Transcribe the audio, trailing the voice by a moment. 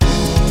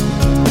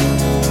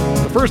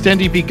first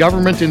NDP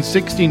government in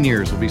 16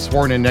 years will be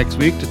sworn in next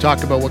week. To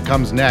talk about what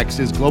comes next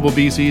is Global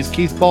BC's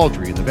Keith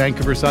Baldry, the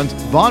Vancouver Sun's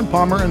Vaughn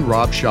Palmer, and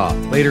Rob Shaw.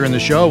 Later in the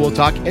show, we'll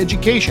talk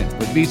education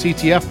with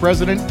BCTF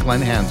President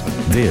Glenn Hansman.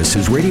 This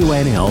is Radio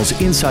NL's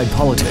Inside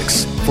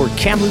Politics for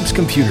Kamloops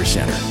Computer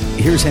Center.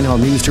 Here's NL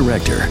News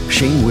Director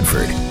Shane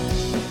Woodford.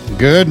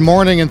 Good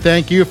morning and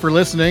thank you for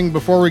listening.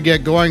 Before we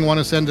get going, I want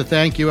to send a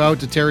thank you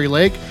out to Terry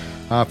Lake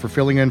for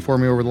filling in for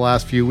me over the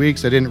last few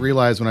weeks. I didn't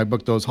realize when I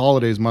booked those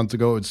holidays months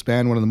ago it would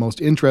span one of the most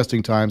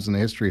interesting times in the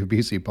history of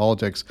BC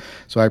politics.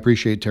 So I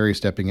appreciate Terry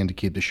stepping in to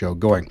keep the show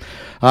going.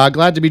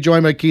 Glad to be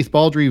joined by Keith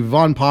Baldry,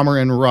 Vaughn Palmer,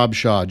 and Rob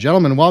Shaw.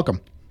 Gentlemen,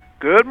 welcome.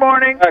 Good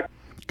morning.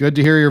 Good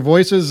to hear your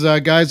voices.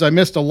 Guys, I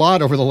missed a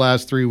lot over the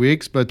last 3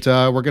 weeks, but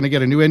we're going to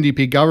get a new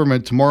NDP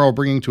government tomorrow,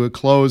 bringing to a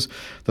close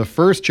the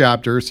first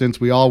chapter since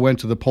we all went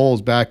to the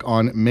polls back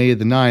on May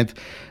the 9th.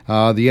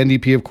 The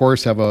NDP, of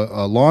course, have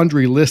a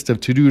laundry list of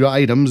to-do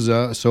items.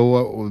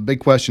 So the big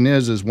question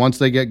is once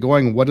they get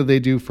going, what do they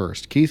do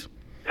first? Keith?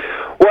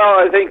 Well,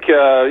 I think,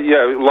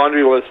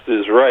 laundry list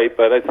is right,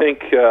 but I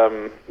think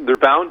they're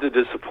bound to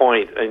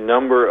disappoint a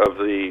number of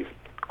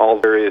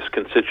all various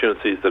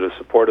constituencies that have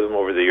supported them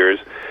over the years,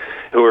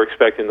 who are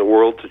expecting the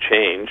world to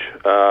change,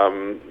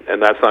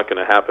 and that's not going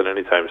to happen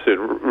anytime soon.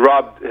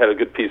 Rob had a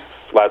good piece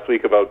last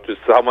week about just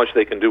how much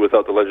they can do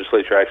without the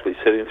legislature actually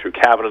sitting through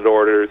cabinet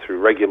order, through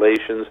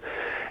regulations,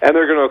 and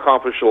they're going to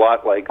accomplish a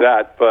lot like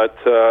that. But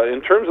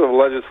in terms of a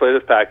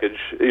legislative package,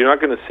 you're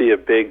not going to see a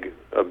big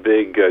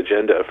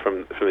agenda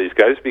from these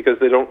guys because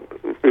they don't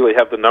really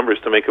have the numbers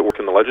to make it work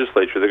in the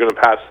legislature. They're going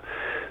to pass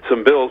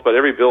some bills, but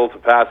every bill to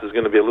pass is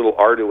going to be a little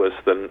arduous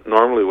than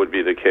normally would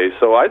be the case.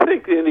 So I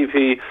think the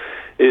NDP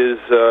is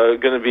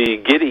going to be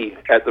giddy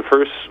at the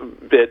first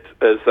bit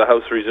as the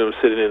House resumes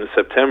sitting in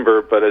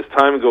September, but as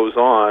time goes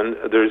on,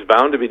 there's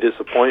bound to be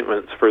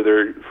disappointments for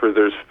their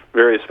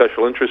various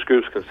special interest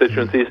groups,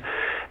 constituencies,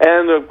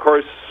 and of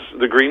course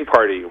the Green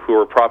Party, who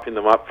are propping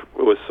them up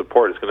with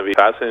support. It's going to be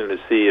fascinating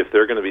to see if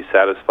they're going to be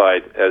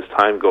satisfied as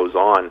time goes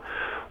on,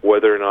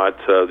 whether or not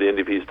the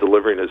NDP is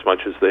delivering as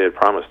much as they had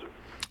promised.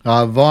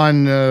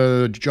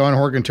 Vaughn, John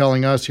Horgan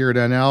telling us here at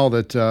NL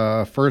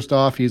that first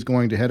off, he's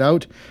going to head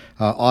out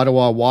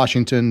Ottawa,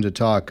 Washington to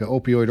talk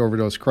opioid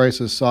overdose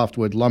crisis,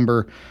 softwood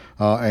lumber,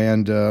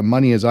 and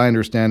money, as I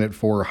understand it,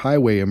 for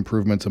highway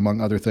improvements, among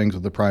other things,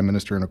 with the Prime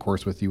Minister and, of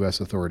course, with U.S.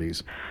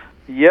 authorities.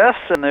 Yes,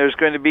 and there's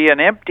going to be an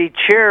empty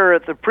chair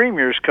at the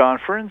Premier's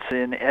Conference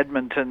in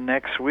Edmonton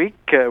next week.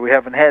 We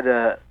haven't had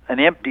an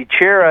empty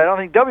chair. I don't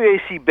think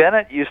W.A.C.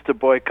 Bennett used to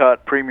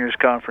boycott Premier's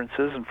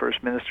Conferences and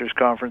First Minister's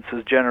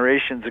Conferences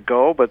generations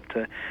ago, but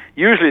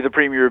usually the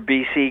Premier of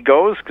BC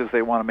goes because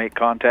they want to make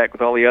contact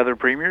with all the other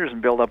premiers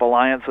and build up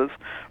alliances.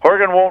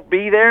 Horgan won't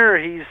be there.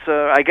 He's,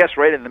 I guess,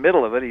 right in the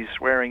middle of it. He's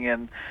swearing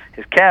in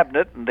his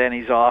cabinet, and then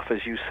he's off,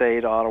 as you say,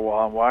 to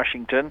Ottawa and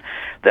Washington.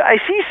 I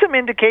see some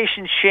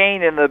indications,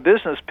 Shane, in the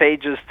business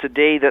pages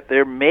today that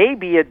there may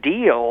be a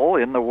deal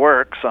in the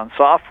works on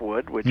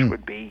softwood, which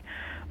would be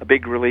a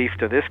big relief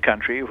to this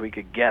country if we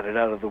could get it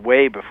out of the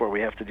way before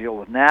we have to deal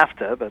with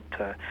NAFTA.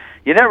 But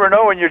you never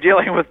know when you're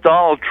dealing with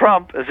Donald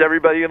Trump, as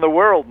everybody in the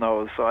world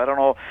knows. So I don't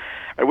know.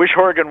 I wish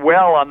Horgan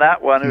well on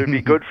that one. It would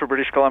be good for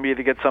British Columbia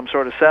to get some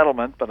sort of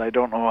settlement, but I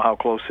don't know how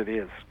close it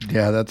is.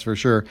 Yeah, that's for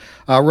sure.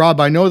 Rob,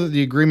 I know that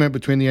the agreement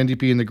between the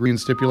NDP and the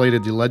Greens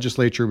stipulated the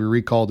legislature be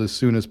recalled as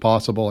soon as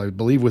possible, I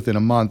believe within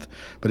a month,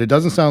 but it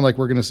doesn't sound like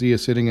we're going to see a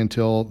sitting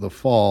until the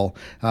fall.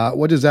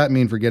 What does that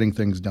mean for getting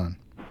things done?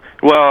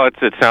 Well,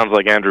 it sounds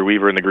like Andrew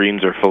Weaver and the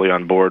Greens are fully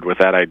on board with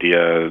that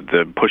idea,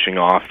 the pushing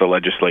off the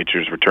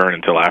legislature's return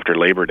until after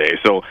Labor Day.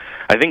 So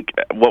I think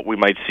what we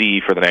might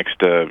see for the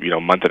next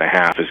month and a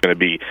half is going to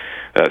be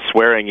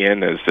swearing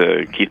in, as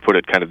Keith put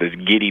it, kind of this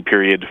giddy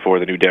period for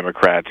the New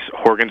Democrats.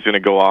 Horgan's going to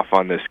go off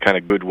on this kind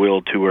of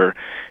goodwill tour.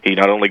 He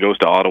not only goes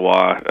to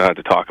Ottawa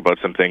to talk about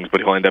some things,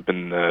 but he'll end up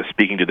in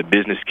speaking to the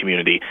business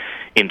community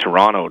in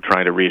Toronto,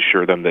 trying to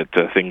reassure them that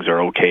things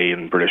are okay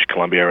in British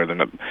Columbia, or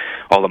that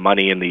all the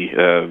money and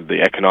the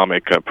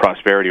economic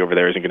prosperity over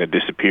there isn't going to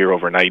disappear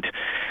overnight.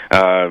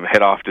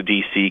 Head off to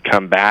D.C.,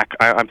 come back.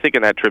 I'm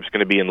thinking that trip's going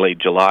to be in late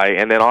July,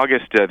 and then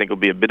August I think will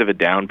be a bit of a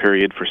down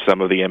period for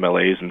some of the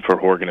MLAs and for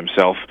Horgan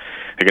himself.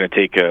 They're going to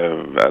take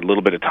a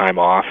little bit of time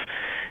off,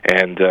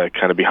 and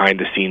kind of behind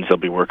the scenes they'll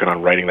be working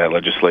on writing that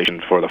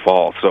legislation for the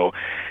fall. So,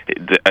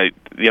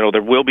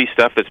 there will be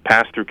stuff that's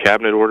passed through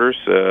cabinet orders,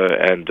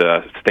 and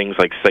things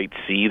like Site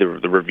C, the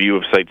review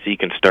of Site C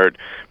can start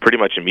pretty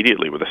much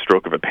immediately with a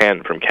stroke of a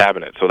pen from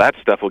cabinet. So that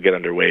stuff will get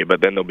underway,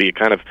 but then there'll be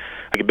kind of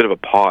like a bit of a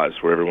pause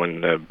where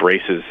everyone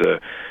braces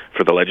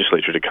for the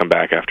legislature to come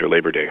back after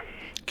Labor Day.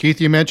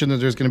 Keith, you mentioned that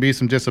there's going to be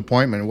some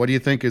disappointment. What do you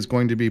think is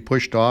going to be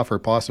pushed off or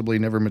possibly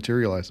never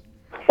materialize?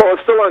 Well,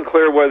 it's still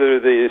unclear whether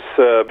this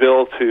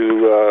bill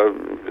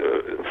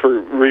for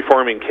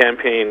reforming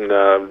campaign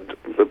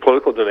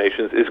political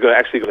donations is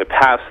actually going to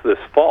pass this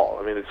fall.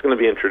 I mean, it's going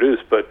to be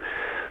introduced, but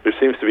there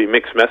seems to be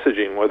mixed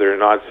messaging whether or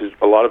not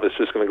a lot of it's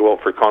just going to go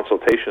out for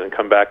consultation and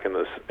come back in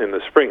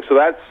the spring. So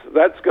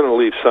that's going to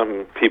leave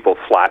some people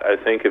flat, I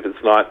think, if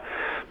it's not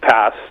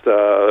passed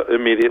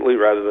immediately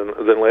rather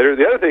than later.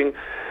 The other thing,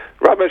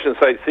 Rob mentioned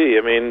Site C.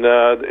 I mean,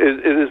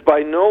 it is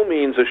by no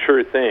means a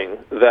sure thing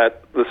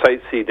that the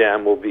Site C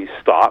dam will be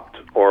stopped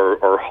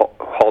or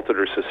halted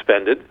or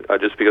suspended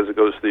just because it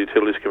goes to the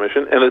Utilities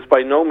Commission. And it's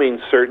by no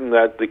means certain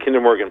that the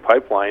Kinder Morgan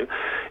pipeline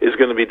is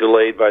going to be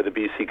delayed by the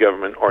BC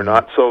government or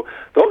not. So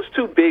those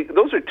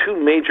are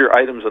two major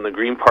items on the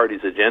Green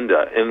Party's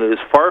agenda, and it is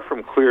far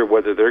from clear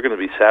whether they're going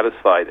to be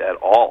satisfied at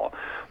all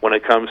when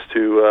it comes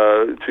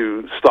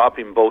to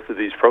stopping both of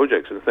these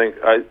projects. In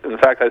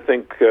fact, I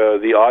think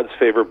the odds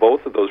favor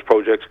both of those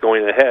projects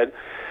going ahead,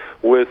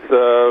 with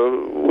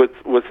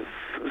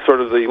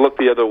sort of the look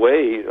the other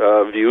way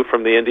view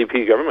from the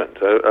NDP government.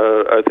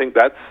 I think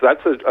that's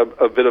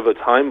a bit of a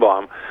time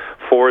bomb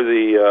for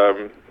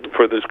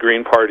this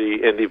Green Party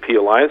NDP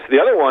alliance.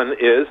 The other one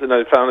is, and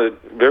I found it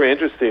very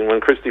interesting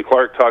when Christy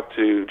Clark talked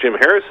to Jim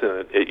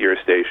Harrison at your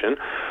station,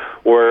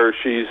 where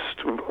she's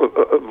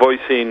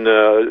voicing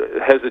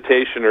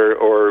hesitation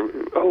or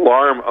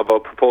alarm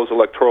about proposed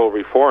electoral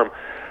reform.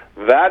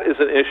 That is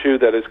an issue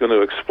that is going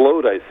to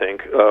explode, I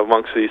think,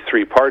 amongst these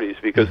three parties,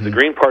 because the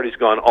Green Party's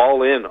gone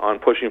all in on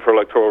pushing for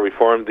electoral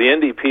reform. The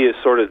NDP is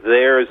sort of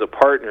there as a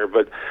partner,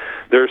 but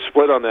they're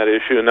split on that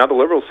issue, and now the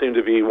Liberals seem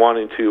to be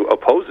wanting to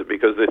oppose it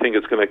because they think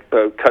it's going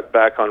to cut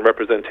back on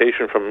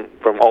representation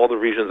from all the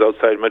regions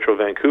outside Metro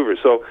Vancouver.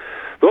 So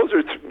those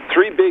are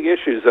three big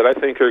issues that I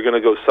think are going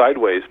to go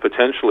sideways,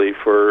 potentially,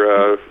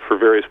 for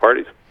various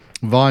parties.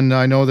 Vaughn,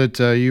 I know that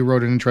you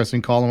wrote an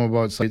interesting column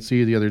about Site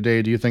C the other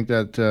day. Do you think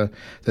that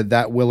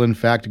that will, in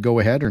fact, go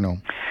ahead or no?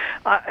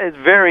 It's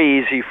very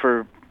easy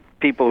for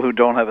people who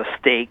don't have a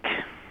stake,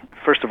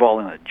 first of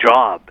all, in a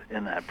job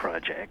in that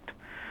project,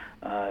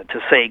 to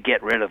say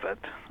get rid of it.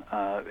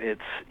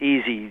 It's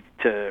easy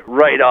to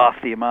write off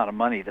the amount of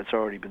money that's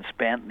already been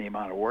spent and the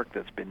amount of work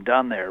that's been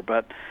done there.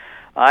 But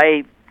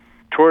I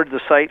toured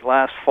the site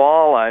last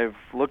fall. I've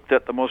looked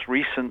at the most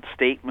recent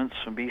statements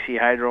from BC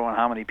Hydro on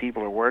how many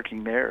people are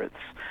working there. It's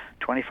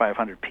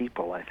 2,500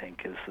 people, I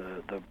think, is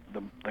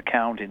the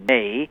count in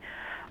May.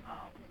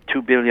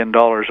 $2 billion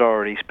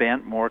already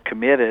spent, more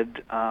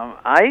committed.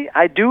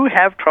 I do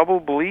have trouble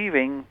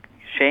believing,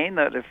 Shane,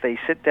 that if they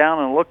sit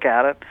down and look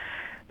at it,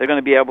 they're going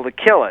to be able to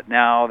kill it.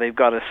 Now, they've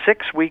got a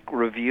 6-week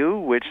review,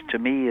 which to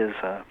me is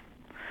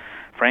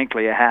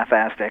frankly a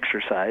half-assed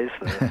exercise.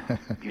 The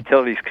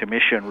Utilities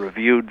Commission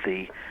reviewed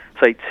the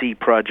Site C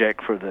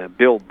project for the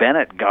Bill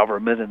Bennett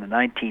government in the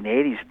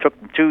 1980s. It took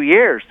them 2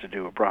 years to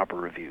do a proper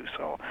review.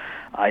 So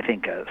I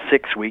think a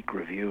 6-week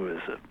review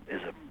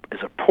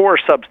is a poor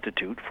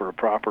substitute for a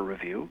proper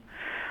review.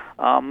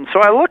 So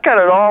I look at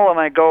it all and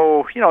I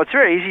go, it's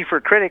very easy for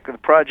a critic of the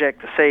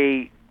project to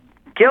say,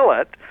 kill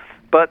it,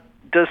 but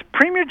does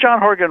Premier John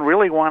Horgan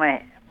really want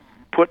to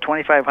put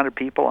 2,500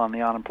 people on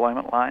the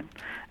unemployment line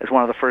as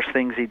one of the first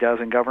things he does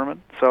in government?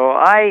 So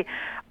I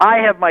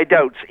have my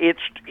doubts. It's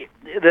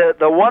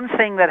the one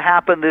thing that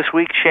happened this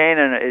week, Shane,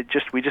 and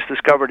we just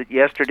discovered it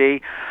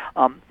yesterday.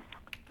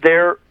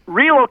 They're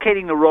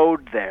relocating the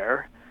road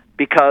there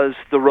because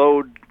the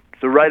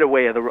right of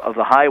way of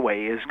the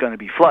highway is going to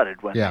be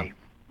flooded when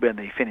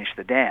they finish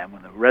the dam,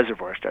 when the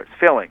reservoir starts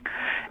filling.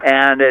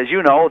 And as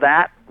you know,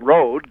 that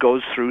road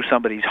goes through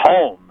somebody's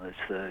home. It's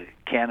the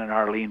Ken and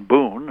Arlene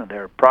Boone.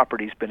 Their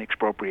property's been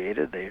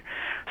expropriated. They're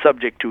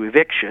subject to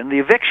eviction. The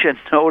eviction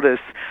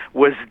notice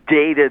was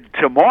dated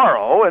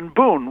tomorrow, and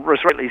Boone was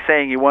rightly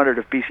saying he wondered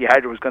if BC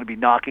Hydro was going to be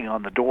knocking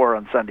on the door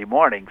on Sunday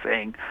morning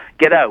saying,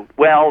 get out.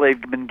 Well,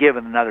 they've been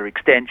given another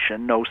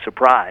extension, no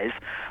surprise.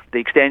 The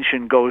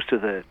extension goes to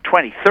the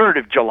 23rd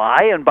of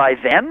July, and by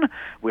then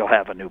we'll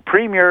have a new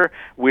premier,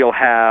 we'll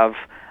have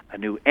a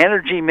new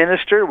energy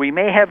minister, we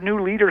may have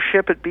new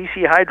leadership at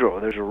BC Hydro.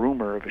 There's a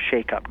rumor of a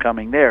shakeup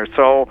coming there.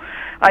 So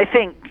I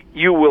think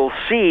you will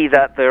see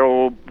that there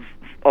will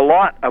a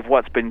lot of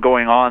what's been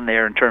going on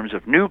there in terms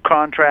of new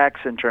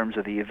contracts, in terms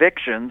of the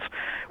evictions,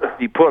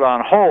 be put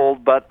on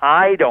hold, but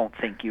I don't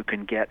think you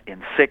can get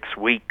in 6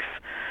 weeks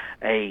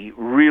a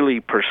really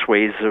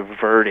persuasive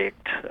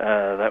verdict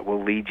that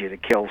will lead you to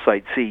kill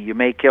Site C. You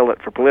may kill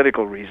it for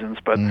political reasons,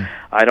 but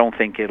I don't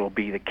think it'll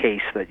be the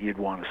case that you'd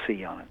want to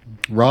see on it.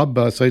 Rob,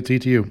 Site C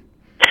to you.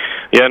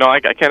 Yeah, no, I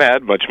can't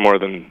add much more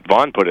than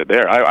Vaughn put it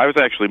there. I was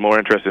actually more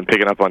interested in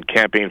picking up on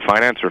campaign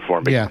finance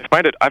reform. Yeah.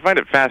 I find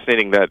it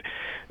fascinating that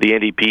the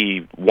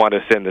NDP want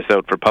to send this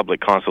out for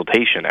public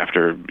consultation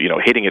after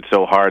hitting it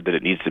so hard that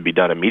it needs to be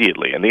done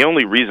immediately. And the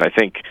only reason, I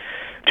think,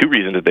 two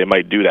reasons that they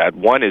might do that.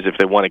 One is if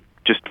they want to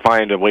just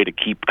find a way to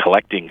keep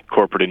collecting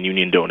corporate and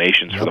union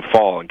donations for the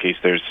fall in case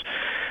there's,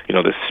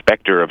 this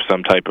specter of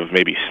some type of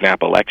maybe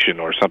snap election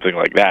or something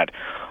like that.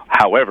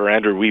 However,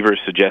 Andrew Weaver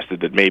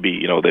suggested that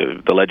maybe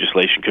the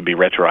legislation could be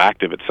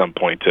retroactive at some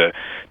point to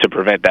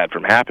prevent that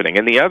from happening.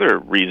 And the other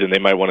reason they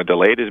might want to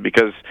delay it is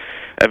because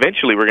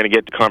eventually we're going to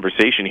get to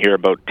conversation here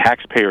about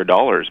taxpayer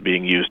dollars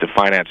being used to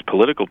finance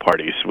political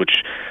parties,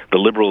 which the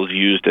Liberals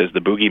used as the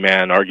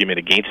boogeyman argument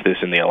against this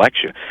in the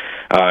election.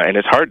 And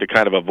it's hard to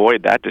kind of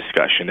avoid that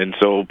discussion. And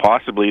so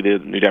possibly the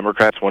New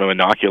Democrats want to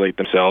inoculate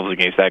themselves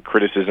against that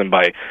criticism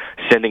by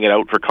sending it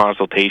out for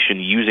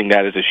consultation, using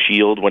that as a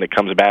shield when it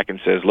comes back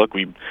and says, look,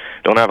 we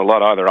don't have a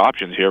lot of other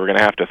options here. We're going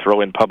to have to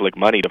throw in public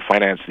money to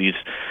finance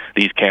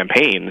these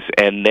campaigns,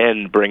 and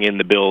then bring in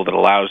the bill that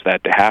allows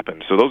that to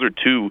happen. So those are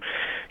two,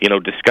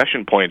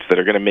 discussion points that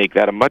are going to make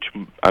that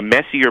a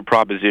messier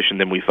proposition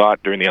than we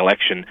thought during the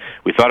election.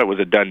 We thought it was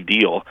a done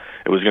deal.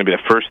 It was going to be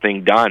the first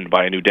thing done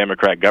by a new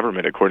Democrat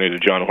government, according to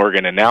John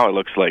Horgan, and now it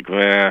looks like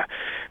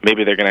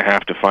maybe they're going to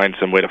have to find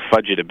some way to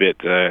fudge it a bit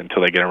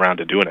until they get around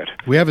to doing it.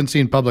 We haven't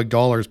seen public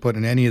dollars put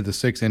in any of the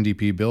 6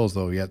 NDP bills,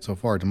 though, yet so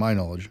far, to my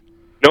knowledge.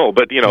 No,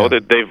 but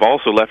that they've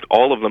also left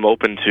all of them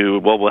open to,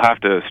 we'll have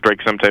to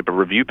strike some type of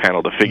review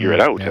panel to figure it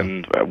out. Yeah.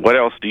 And what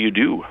else do you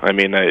do? I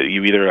mean,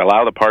 you either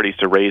allow the parties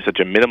to raise such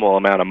a minimal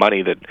amount of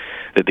money that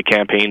the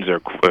campaigns are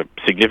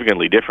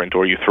significantly different,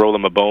 or you throw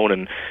them a bone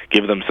and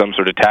give them some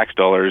sort of tax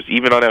dollars,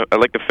 even on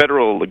like the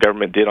federal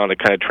government did on a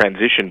kind of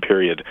transition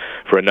period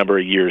for a number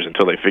of years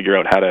until they figure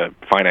out how to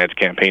finance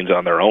campaigns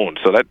on their own.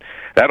 So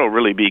that'll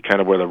really be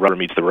kind of where the rubber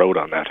meets the road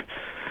on that.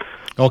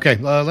 Okay,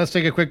 let's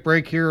take a quick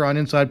break here on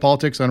Inside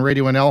Politics on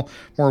Radio NL.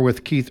 More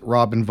with Keith,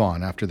 Rob, and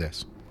Vaughn after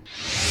this.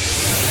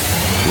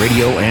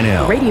 Radio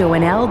NL.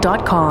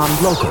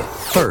 RadioNL.com. Local.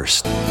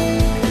 First.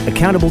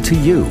 Accountable to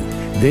you.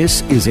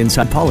 This is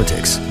Inside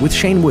Politics with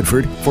Shane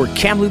Woodford for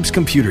Kamloops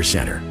Computer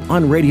Center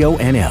on Radio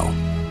NL.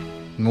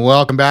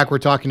 Welcome back. We're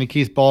talking to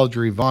Keith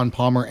Baldry, Vaughn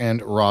Palmer,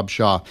 and Rob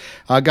Shaw.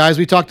 Guys,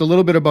 we talked a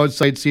little bit about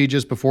Site C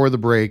just before the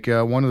break.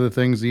 One of the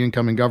things the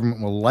incoming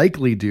government will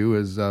likely do,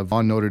 as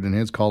Vaughn noted in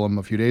his column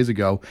a few days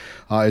ago,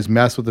 is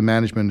mess with the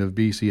management of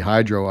BC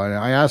Hydro.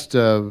 I asked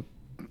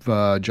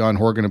John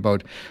Horgan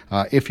about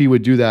if he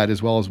would do that,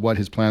 as well as what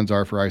his plans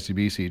are for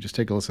ICBC. Just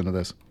take a listen to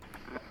this.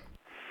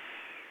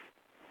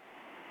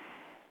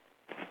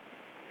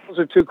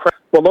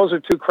 Those are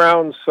two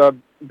crowns,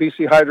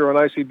 BC Hydro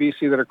and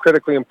ICBC, that are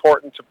critically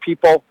important to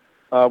people,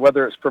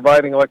 whether it's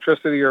providing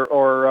electricity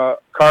or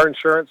car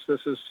insurance. This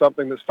is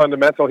something that's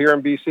fundamental here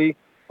in BC.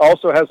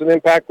 Also has an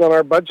impact on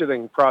our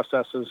budgeting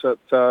processes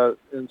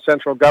in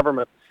central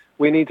government.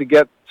 We need to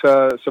get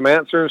some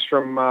answers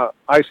from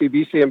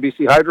ICBC and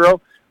BC Hydro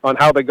on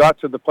how they got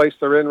to the place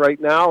they're in right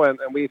now, and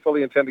we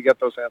fully intend to get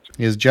those answers.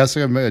 Is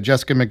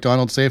Jessica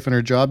McDonald safe in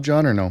her job,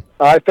 John, or no?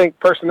 I think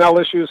personnel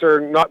issues are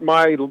not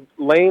my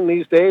lane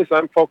these days.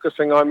 I'm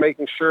focusing on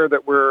making sure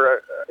that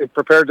we're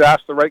prepared to ask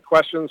the right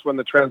questions when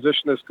the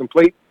transition is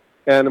complete,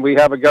 and we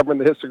have a government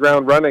that hits the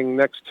ground running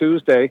next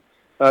Tuesday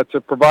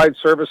to provide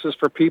services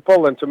for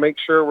people and to make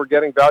sure we're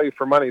getting value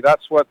for money.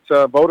 That's what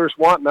voters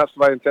want, and that's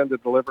what I intend to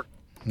deliver.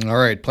 All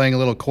right, playing a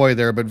little coy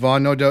there, but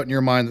Vaughn, no doubt in your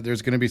mind that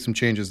there's going to be some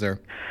changes there.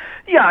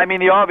 Yeah, I mean,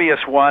 the obvious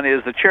one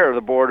is the chair of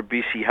the board of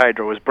BC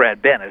Hydro is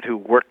Brad Bennett, who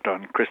worked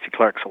on Christy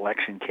Clark's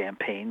election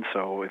campaign.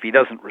 So if he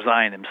doesn't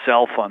resign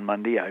himself on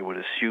Monday, I would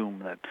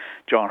assume that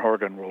John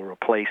Horgan will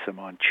replace him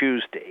on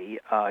Tuesday.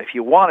 If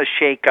you want to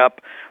shake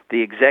up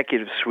the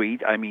executive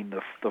suite, I mean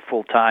the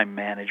full-time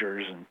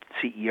managers and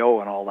CEO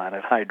and all that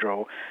at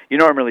Hydro, you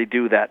normally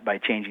do that by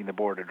changing the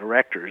board of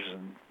directors,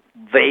 and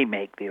they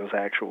make those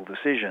actual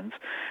decisions.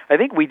 I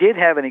think we did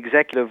have an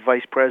executive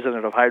vice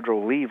president of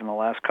Hydro leave in the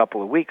last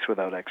couple of weeks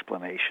without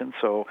explanation,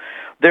 so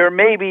there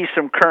may be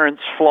some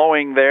currents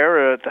flowing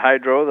there at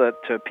Hydro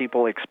that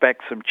people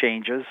expect some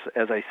changes.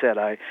 As I said,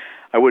 I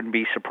wouldn't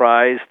be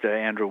surprised.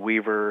 Andrew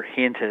Weaver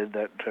hinted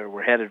that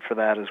we're headed for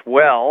that as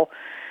well.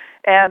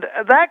 And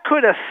that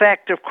could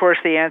affect, of course,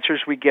 the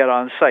answers we get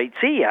on Site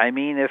C. I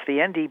mean, if the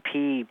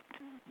NDP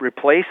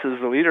replaces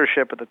the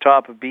leadership at the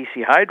top of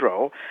BC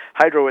Hydro,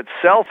 Hydro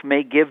itself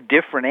may give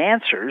different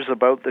answers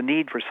about the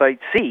need for Site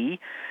C,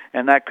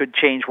 and that could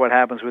change what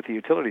happens with the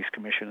Utilities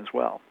Commission as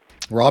well.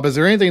 Rob, is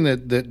there anything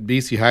that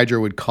BC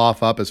Hydro would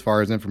cough up as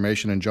far as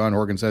information, and John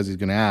Horgan says he's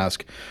going to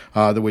ask,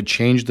 that would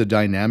change the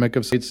dynamic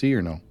of Site C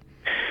or no?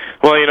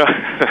 Well,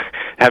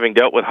 having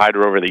dealt with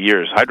Hydro over the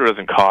years, Hydro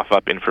doesn't cough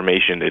up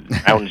information, it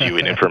drowns you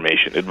in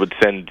information. It would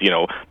send,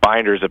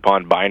 binders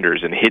upon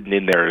binders, and hidden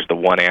in there is the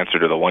one answer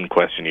to the one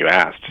question you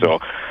asked. So,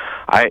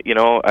 I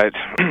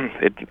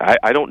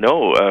don't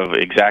know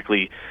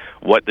exactly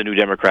what the New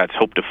Democrats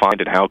hope to find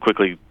and how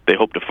quickly they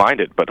hope to find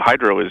it, but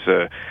Hydro is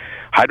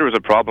a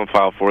problem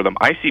file for them.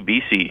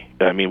 ICBC,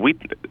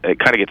 it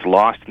kind of gets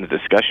lost in the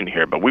discussion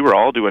here, but we were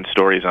all doing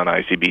stories on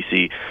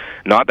ICBC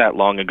not that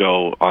long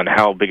ago on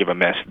how big of a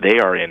mess they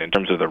are in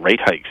terms of the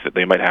rate hikes that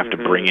they might have to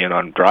bring in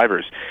on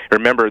drivers.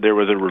 Remember, there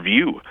was a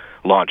review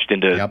launched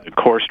into the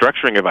core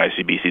structuring of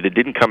ICBC that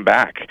didn't come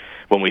back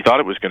when we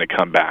thought it was going to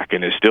come back,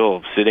 and is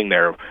still sitting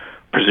there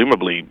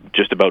presumably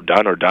just about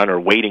done or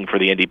waiting for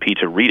the NDP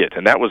to read it.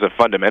 And that was a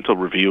fundamental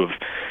review of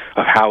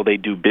how they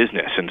do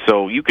business. And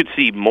so you could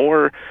see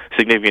more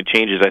significant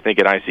changes, I think,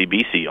 at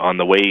ICBC on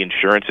the way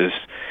insurance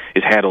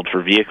is handled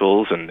for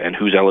vehicles and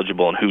who's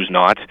eligible and who's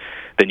not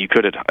than you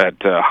could at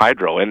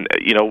Hydro. And,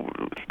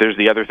 there's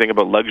the other thing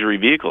about luxury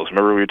vehicles.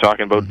 Remember we were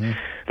talking about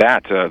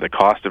that, the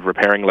cost of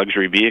repairing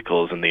luxury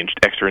vehicles and the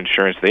extra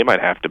insurance they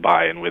might have to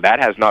buy. And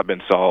that has not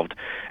been solved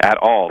at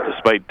all,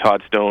 despite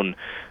Todd Stone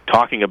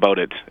talking about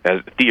it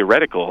as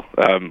theoretical.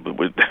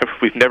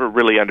 We've never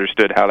really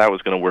understood how that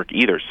was going to work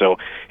either. So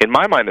in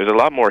my mind, there's a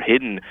lot more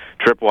hidden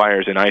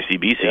tripwires in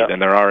ICBC than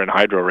there are in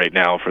Hydro right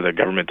now for the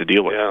government to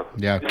deal with.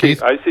 Yeah.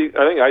 Keith? I think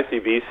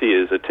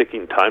ICBC is a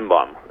ticking time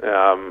bomb.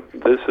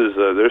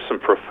 There's some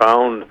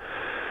profound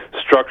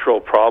structural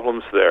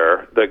problems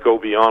there that go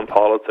beyond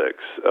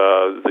politics.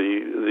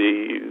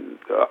 The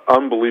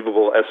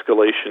unbelievable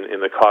escalation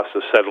in the cost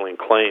of settling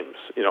claims.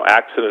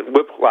 Accident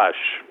whiplash,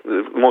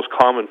 the most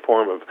common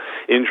form of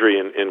injury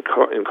in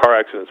car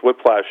accidents.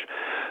 Whiplash,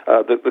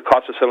 the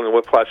cost of settling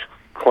whiplash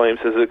claims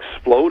has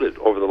exploded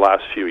over the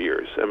last few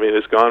years. I mean,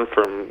 it's gone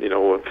from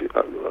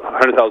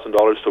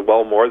 $100,000 to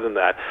well more than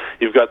that.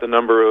 You've got the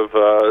number of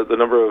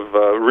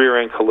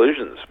rear-end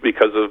collisions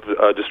because of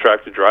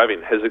distracted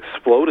driving has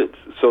exploded.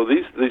 So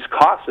these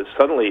costs have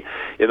suddenly,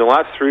 in the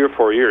last 3 or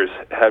 4 years,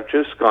 have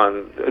just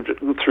gone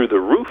through the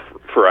roof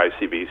for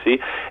ICBC,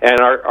 and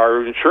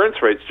our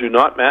insurance rates do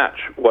not match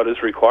what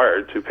is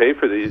required to pay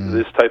for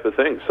this type of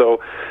thing. So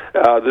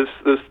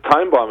this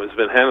time bomb has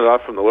been handed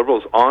off from the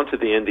Liberals onto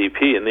the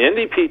NDP, and the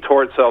NDP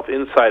tore itself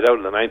inside out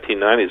in the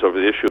 1990s over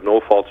the issue of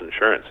no-fault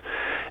insurance,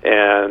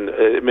 and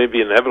it may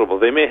be inevitable.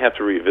 They may have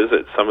to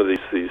revisit some of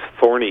these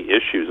thorny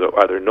issues of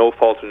either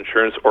no-fault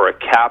insurance or a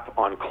cap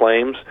on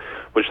claims,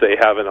 which they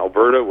have in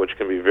Alberta, which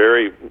can be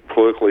very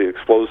politically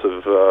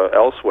explosive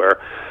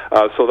elsewhere.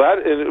 So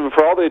that,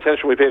 for all the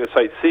attention we pay to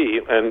Site C,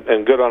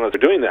 and good on us for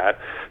doing that,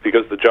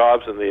 because the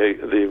jobs and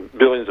the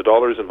billions of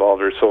dollars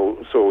involved are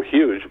so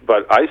huge.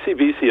 But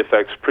ICBC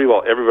affects pretty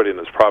well everybody in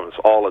this province,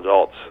 all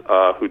adults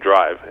who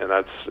drive, and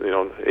that's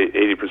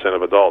 80%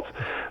 of adults.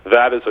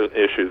 That is an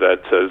issue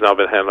that has now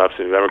been handed off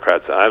to the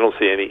Democrats, and I don't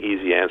see any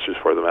easy answers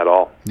for them at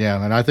all.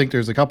 Yeah, and I think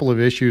there's a couple of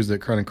issues that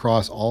kind of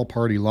cross all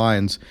party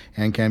lines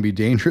and can be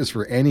dangerous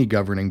for any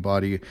governing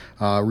body.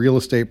 Real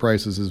estate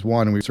prices is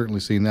one, and we've certainly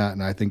seen that,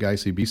 and I think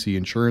ICBC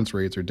insurance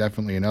rates are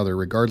definitely another.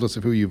 Regardless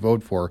of who you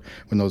vote for,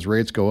 when those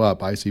rates go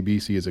up,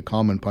 ICBC is a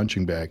common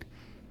punching bag.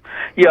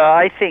 Yeah,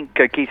 I think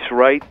Keith's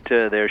right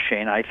there,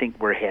 Shane. I think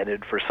we're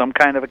headed for some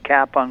kind of a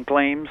cap on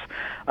claims.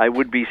 I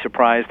would be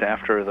surprised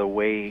after the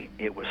way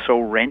it was so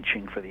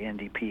wrenching for the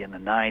NDP in the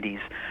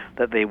 90s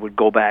that they would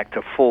go back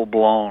to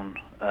full-blown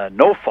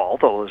no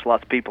fault, although there's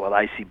lots of people at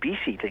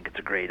ICBC think it's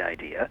a great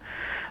idea.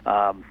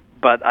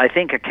 But I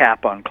think a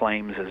cap on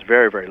claims is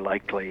very, very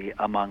likely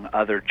among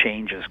other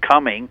changes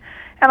coming.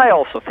 And I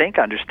also think,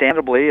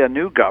 understandably, a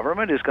new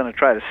government is going to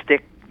try to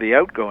stick the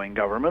outgoing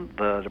government,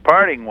 the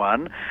departing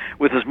one,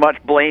 with as much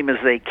blame as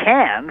they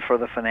can for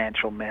the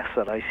financial mess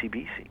at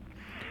ICBC.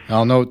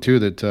 I'll note, too,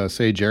 that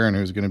Sage Aaron,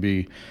 who's going to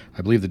be,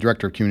 I believe, the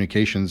Director of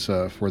Communications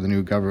for the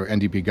new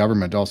NDP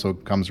government, also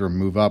comes from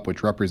Move Up,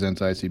 which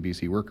represents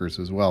ICBC workers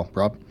as well.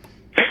 Rob?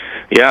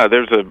 Yeah,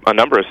 there's a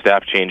number of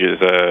staff changes,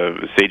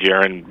 Sage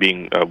Aaron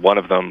being one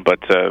of them, but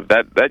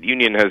that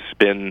union has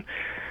been,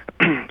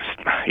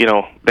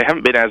 they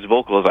haven't been as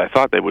vocal as I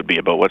thought they would be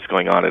about what's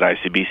going on at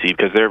ICBC,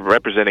 because they're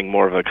representing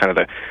more of a kind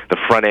of the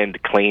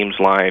front-end claims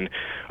line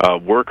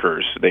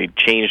workers. They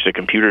changed the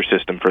computer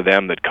system for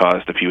them that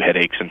caused a few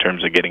headaches in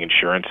terms of getting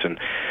insurance and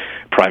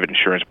private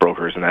insurance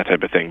brokers and that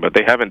type of thing. But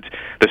they haven't.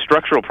 The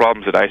structural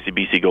problems at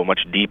ICBC go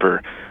much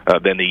deeper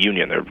than the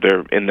union.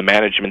 They're in the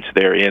management.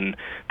 They're in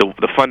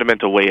the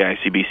fundamental way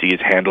ICBC is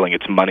handling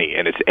its money,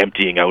 and it's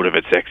emptying out of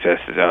its excess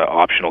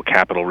optional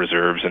capital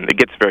reserves, and it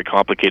gets very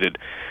complicated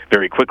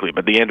very quickly.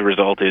 But the end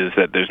result is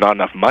that there's not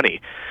enough money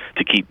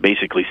to keep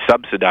basically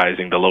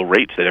subsidizing the low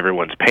rates that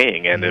everyone's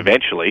paying, and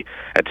eventually,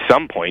 at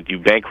some point, you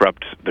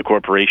bankrupt the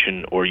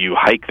corporation or you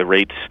hike the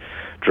rates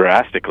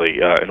drastically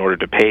in order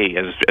to pay,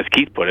 as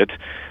Keith put it,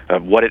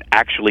 what it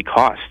actually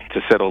costs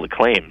to settle the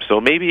claim. So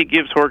maybe it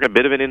gives Horgan a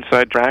bit of an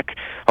inside track,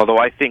 although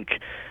I think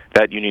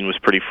that union was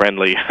pretty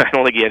friendly. I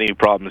don't think he had any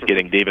problems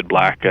getting David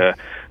Black,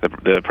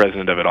 the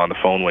president of it, on the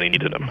phone when he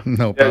needed him.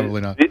 No,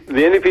 probably not. The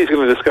NDP is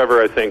going to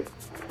discover, I think,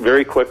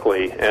 very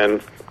quickly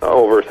and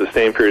over a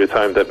sustained period of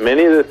time that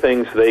many of the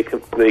things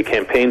they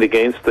campaigned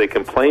against, they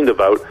complained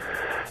about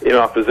in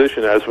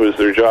opposition, as was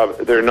their job,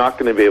 they're not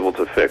going to be able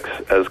to fix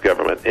as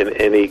government in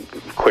any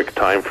quick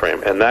time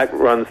frame. And that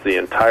runs the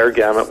entire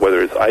gamut,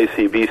 whether it's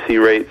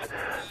ICBC rates,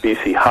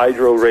 BC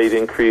Hydro rate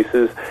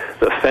increases,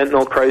 the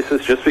fentanyl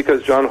crisis. Just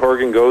because John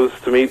Horgan goes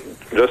to meet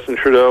Justin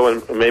Trudeau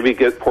and maybe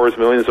pours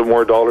millions of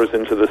more dollars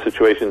into the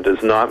situation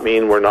does not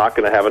mean we're not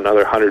going to have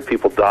another 100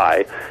 people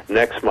die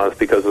next month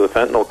because of the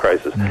fentanyl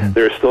crisis.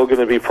 There are still going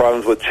to be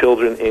problems with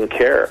children in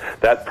care.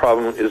 That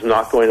problem is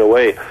not going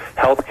away.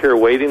 Healthcare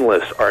waiting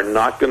lists are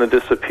not going to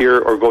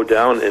disappear or go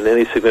down in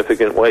any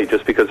significant way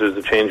just because there's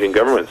a change in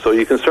government. So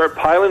you can start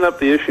piling up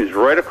the issues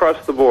right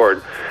across the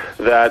board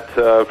that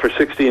for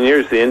 16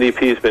 years the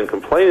NDP has been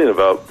complaining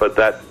about, but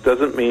that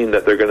doesn't mean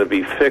that they're going to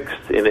be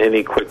fixed in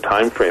any quick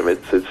time frame.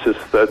 It's just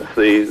that's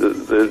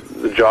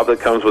the job that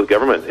comes with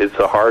government. It's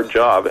a hard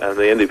job, and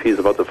the NDP is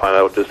about to find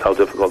out just how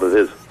difficult it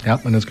is.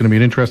 Yep, and it's going to be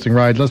an interesting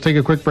ride. Let's take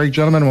a quick break,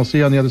 gentlemen, and we'll see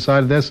you on the other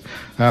side of this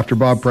after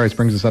Bob Price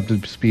brings us up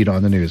to speed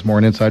on the news. More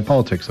on Inside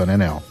Politics on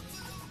NL.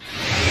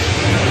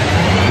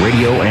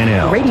 Radio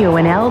NL.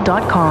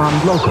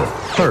 RadioNL.com. Local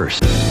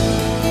first.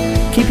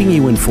 Keeping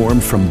you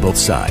informed from both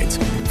sides.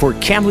 For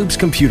Kamloops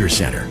Computer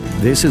Center,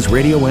 this is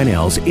Radio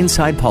NL's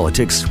Inside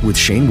Politics with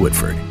Shane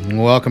Woodford.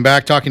 Welcome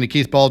back. Talking to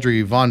Keith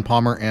Baldry, Vaughn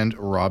Palmer, and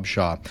Rob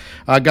Shaw.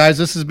 Guys,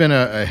 this has been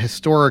a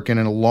historic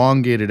and an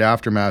elongated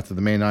aftermath of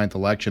the May 9th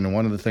election, and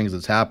one of the things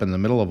that's happened in the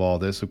middle of all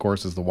this, of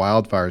course, is the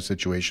wildfire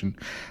situation.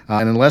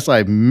 And unless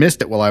I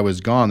missed it while I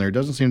was gone, there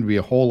doesn't seem to be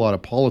a whole lot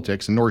of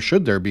politics, and nor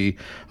should there be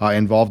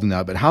involved in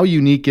that. But how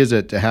unique is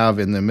it to have,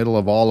 in the middle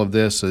of all of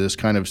this, this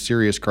kind of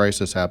serious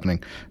crisis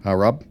happening?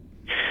 Rob?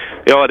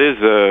 Yeah, it is.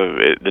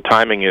 The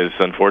timing is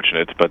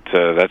unfortunate, but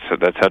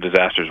that's how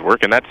disasters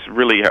work, and that's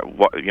really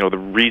the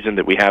reason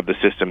that we have the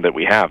system that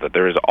we have. That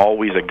there is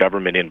always a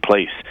government in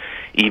place,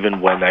 even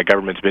when that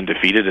government's been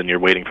defeated and you're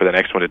waiting for the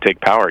next one to take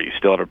power. You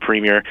still have a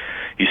premier,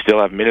 you still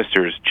have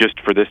ministers, just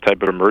for this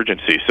type of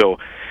emergency. So,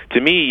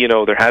 to me,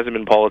 there hasn't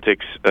been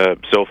politics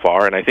so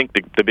far, and I think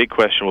the big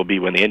question will be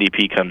when the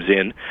NDP comes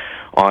in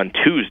on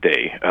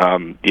Tuesday.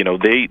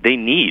 They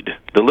need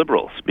the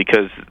Liberals,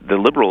 because the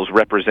Liberals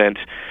represent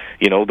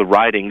the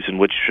ridings in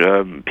which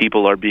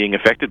people are being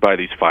affected by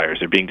these fires.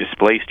 They're being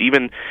displaced.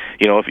 Even,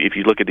 if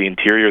you look at the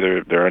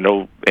interior, there are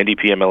no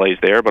NDP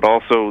MLAs there, but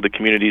also the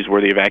communities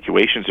where the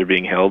evacuations are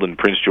being held in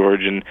Prince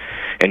George and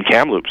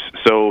Kamloops.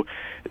 So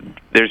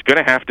there's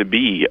going to have to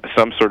be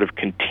some sort of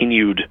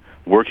continued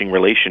working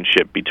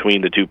relationship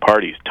between the two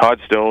parties. Todd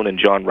Stone and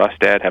John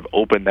Rustad have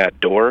opened that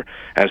door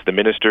as the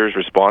ministers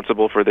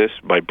responsible for this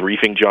by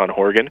briefing John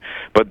Horgan,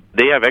 but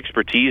they have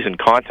expertise and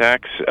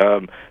contacts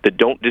that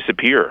don't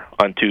disappear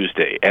on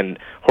Tuesday, and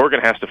Horgan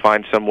has to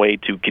find some way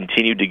to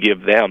continue to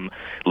give them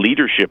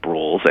leadership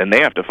roles, and they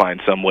have to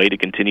find some way to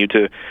continue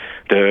to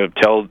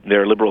tell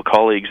their Liberal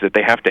colleagues that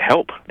they have to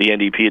help the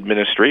NDP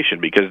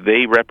administration, because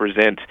they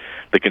represent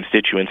the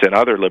constituents and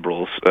other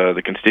Liberals,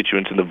 the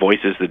constituents and the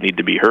voices that need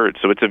to be heard.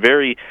 So it's a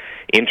very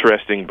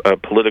interesting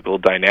political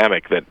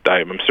dynamic that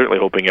I'm certainly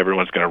hoping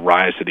everyone's going to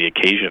rise to the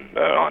occasion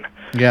on.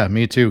 Yeah,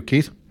 me too.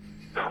 Keith?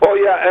 Well,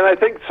 yeah, and I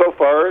think so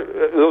far,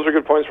 those are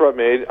good points Rob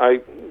made. I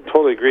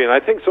totally agree, and I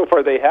think so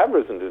far they have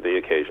risen to the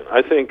occasion.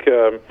 I think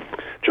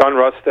John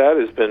Rustad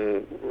has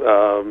been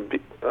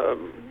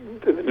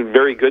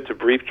very good to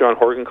brief John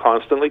Horgan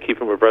constantly, keep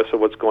him abreast of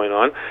what's going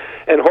on.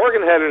 And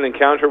Horgan had an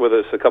encounter with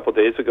us a couple of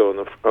days ago in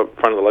the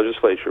front of the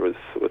legislature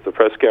with the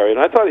press gallery, and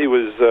I thought he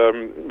was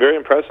very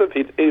impressive.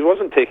 He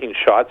wasn't taking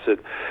shots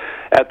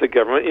at the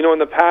government. In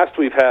the past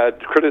we've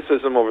had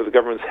criticism over the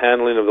government's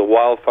handling of the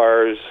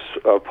wildfires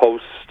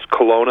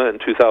post-Kelowna in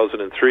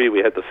 2003. We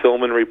had the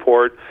Philman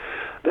report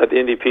that the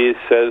NDP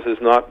says has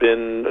not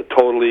been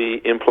totally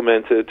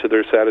implemented to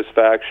their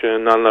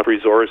satisfaction, not enough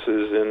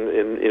resources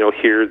in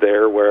here,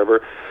 there,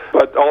 wherever.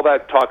 But all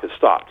that talk has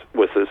stopped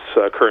with this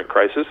current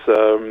crisis.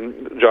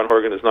 John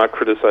Horgan is not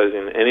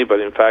criticizing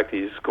anybody. In fact,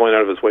 he's going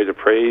out of his way to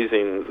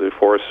praising the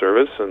Forest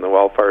Service and the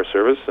Wildfire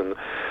Service and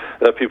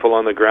the people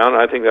on the ground.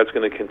 I think that's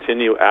going to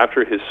continue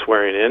after his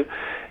swearing in.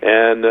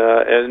 And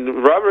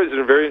Robert is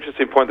a very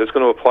interesting point that's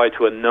going to apply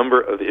to a number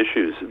of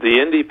issues. The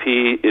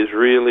NDP is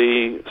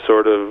really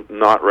sort of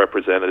not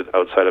represented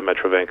outside of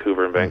Metro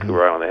Vancouver and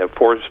Vancouver Island. They have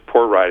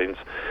four ridings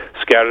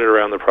scattered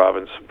around the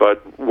province,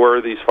 but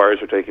where these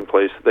fires are taking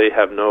place, they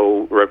have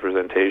no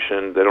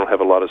representation. They don't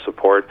have a lot of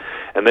support,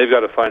 and they've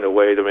got to find a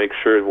way to make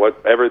sure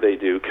whatever they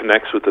do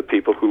connects with the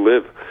people who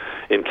live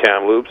in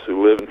Kamloops,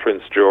 who live in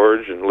Prince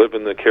George and live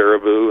in the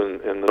Cariboo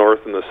and the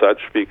north and the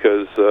such,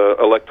 because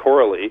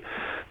electorally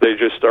they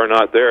just are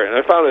not there. And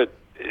I found it,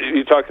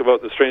 you talked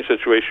about the strange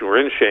situation we're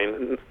in,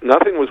 Shane.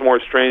 Nothing was more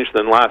strange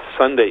than last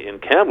Sunday in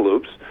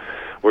Kamloops,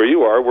 where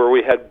you are, where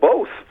we had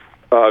both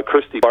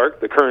Christy Clark,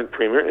 the current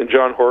premier, and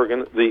John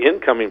Horgan, the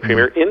incoming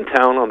premier, in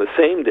town on the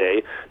same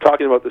day,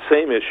 talking about the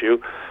same issue,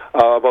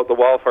 about the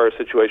wildfire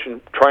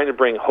situation, trying to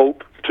bring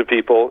hope to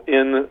people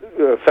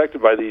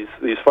affected by these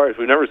fires.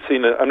 I've never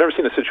seen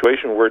a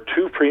situation where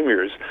two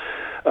premiers,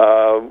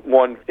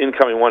 one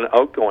incoming, one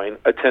outgoing,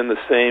 attend the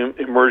same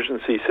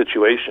emergency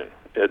situation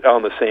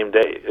on the same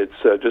day.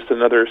 It's just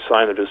another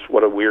sign of just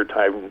what a weird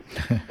time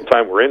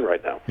we're in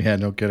right now. Yeah,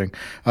 no kidding.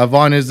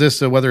 Vaughn, is this,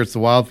 whether it's the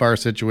wildfire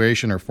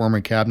situation or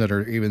forming cabinet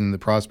or even the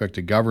prospect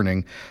of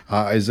governing,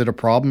 is it a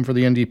problem for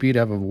the NDP to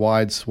have a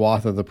wide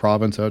swath of the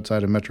province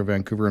outside of Metro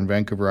Vancouver and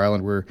Vancouver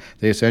Island where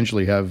they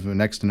essentially have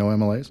next to no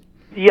MLAs?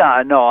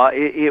 Yeah, no,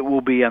 it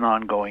will be an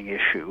ongoing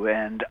issue.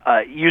 And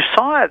you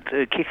saw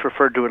it, Keith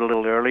referred to it a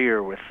little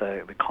earlier with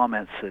the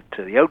comments that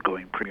the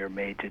outgoing Premier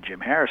made to Jim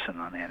Harrison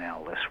on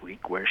NL this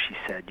week, where she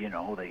said,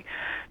 the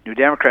New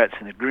Democrats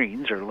and the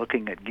Greens are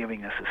looking at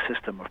giving us a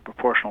system of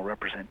proportional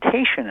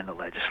representation in the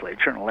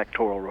legislature and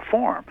electoral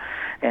reform.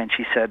 And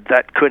she said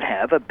that could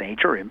have a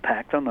major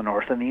impact on the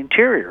North and the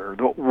Interior.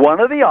 One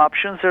of the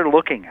options they're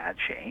looking at,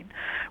 Shane,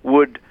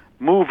 would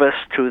move us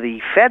to the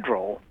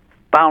federal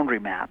boundary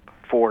map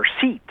for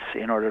seats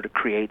in order to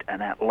create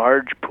an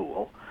at-large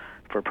pool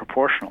for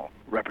proportional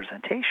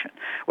representation.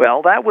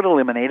 Well, that would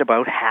eliminate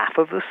about half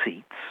of the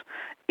seats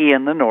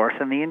in the North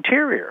and the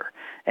Interior.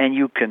 And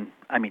you can,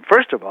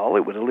 first of all,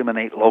 it would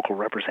eliminate local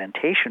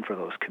representation for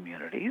those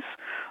communities,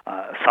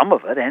 some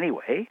of it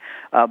anyway.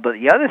 But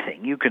the other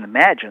thing, you can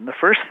imagine, the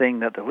first thing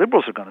that the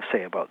Liberals are going to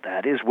say about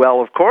that is, well,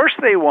 of course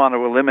they want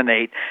to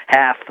eliminate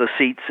half the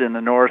seats in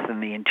the North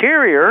and the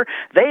Interior.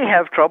 They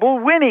have trouble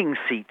winning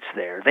seats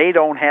there. They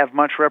don't have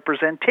much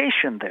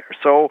representation there.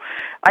 So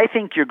I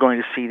think you're going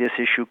to see this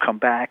issue come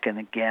back and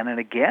again and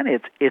again.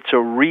 It's a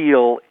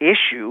real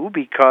issue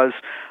because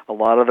a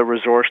lot of the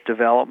resource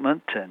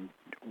development and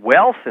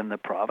wealth in the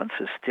province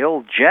is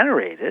still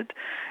generated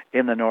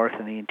in the North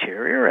and the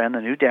Interior, and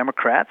the New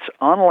Democrats,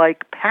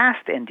 unlike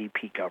past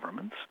NDP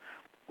governments,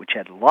 which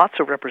had lots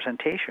of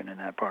representation in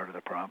that part of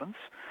the province,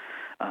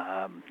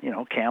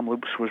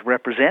 Kamloops was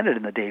represented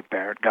in the Dave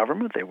Barrett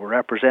government, they were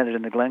represented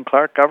in the Glenn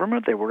Clark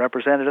government, they were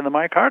represented in the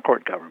Mike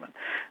Harcourt government,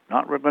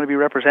 not going to be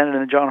represented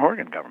in the John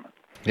Horgan government.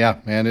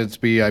 Yeah, and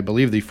I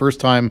believe, the first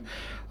time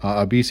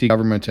a BC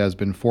government has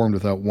been formed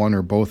without one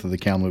or both of the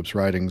Kamloops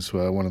ridings,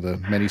 one of the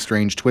many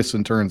strange twists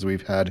and turns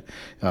we've had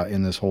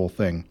in this whole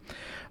thing.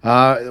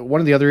 One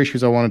of the other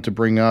issues I wanted to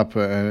bring up,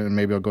 and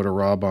maybe I'll go to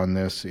Rob on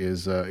this,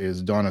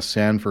 is Donna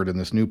Sanford and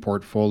this new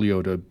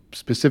portfolio to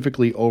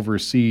specifically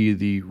oversee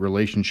the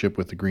relationship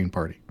with the Green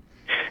Party.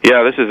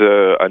 Yeah, this is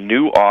a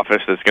new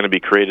office that's going to be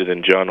created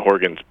in John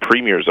Horgan's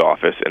Premier's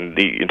office, and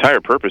the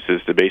entire purpose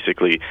is to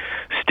basically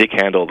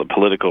stick-handle the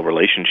political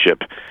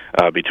relationship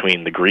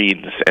between the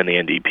Greens and the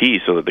NDP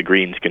so that the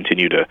Greens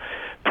continue to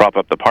prop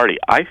up the party.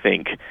 I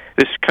think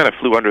this kind of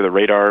flew under the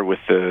radar with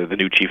the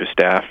new chief of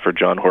staff for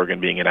John Horgan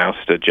being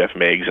announced, Jeff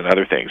Meigs, and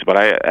other things, but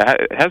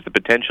it has the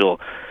potential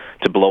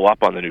to blow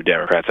up on the New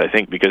Democrats, I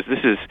think, because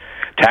this is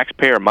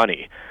taxpayer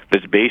money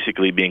that's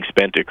basically being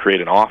spent to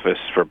create an office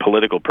for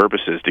political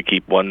purposes to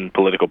keep one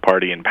political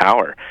party in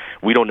power.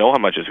 We don't know how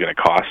much it's going to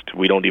cost.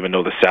 We don't even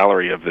know the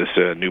salary of this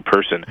new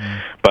person.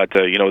 But,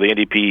 the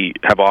NDP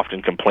have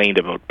often complained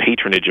about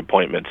patronage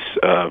appointments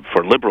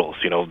for Liberals,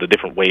 the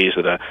different ways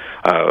that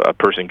a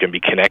person can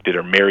be connected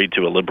or married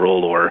to a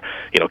Liberal or,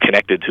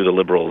 connected to the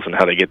Liberals and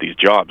how they get these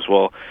jobs.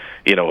 Well,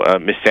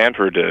 Miss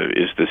Sanford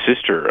is the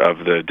sister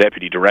of the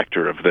deputy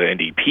director of the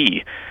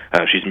NDP.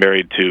 She's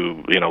married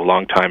to,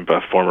 longtime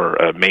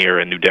former mayor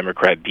and New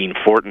Democrat Dean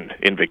Fortin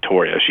in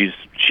Victoria.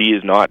 She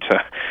is not,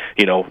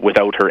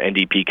 without her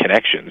NDP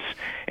connections.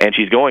 And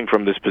she's going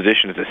from this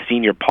position as a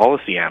senior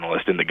policy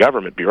analyst in the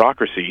government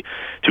bureaucracy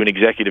to an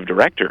executive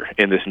director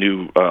in this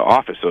new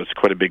office. So it's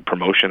quite a big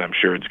promotion. I'm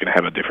sure it's going to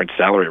have a different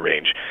salary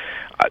range.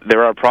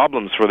 There are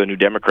problems for the New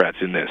Democrats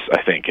in this,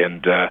 I think,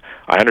 and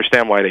I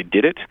understand why they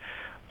did it.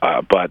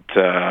 But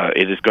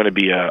it is going to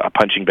be a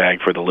punching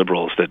bag for the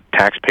Liberals that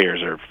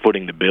taxpayers are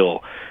footing the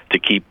bill to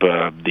keep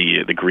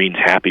the Greens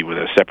happy with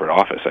a separate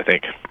office, I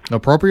think.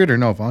 Appropriate or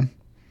no, Vaughn?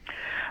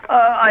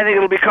 I think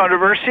it'll be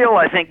controversial.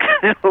 I think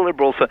the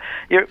Liberals,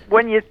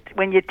 when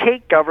you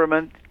take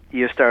government,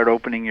 you start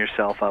opening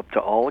yourself up to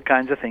all the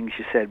kinds of things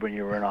you said when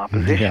you were in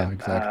opposition. Yeah,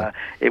 exactly.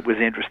 It was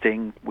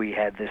interesting. We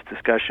had this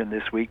discussion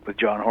this week with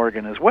John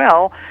Horgan as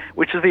well,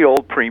 which is the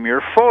old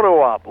Premier photo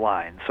op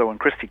line. So when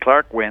Christy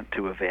Clark went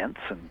to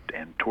events and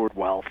toured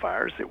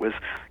wildfires, it was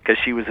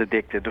because she was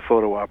addicted to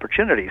photo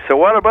opportunities. So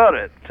what about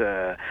it,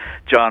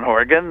 John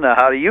Horgan?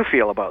 How do you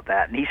feel about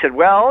that? And he said,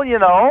 well, you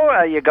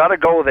got to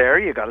go there.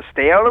 You got to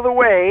stay out of the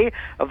way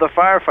of the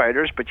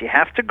firefighters, but you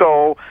have to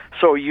go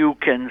so you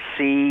can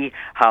see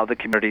how the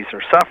communities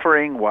are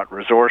suffering, what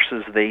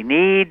resources they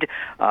need,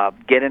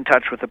 get in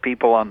touch with the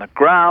people on the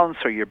ground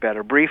so you're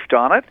better briefed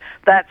on it.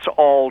 That's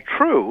all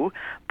true,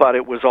 but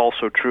it was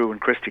also true when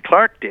Christy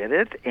Clark did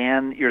it,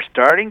 and you're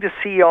starting to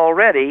see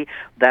already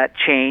that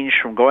change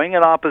from going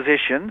in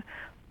opposition.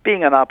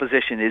 Being in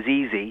opposition is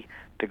easy,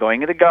 to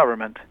going into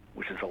government,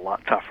 which is a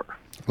lot tougher.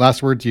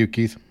 Last word to you,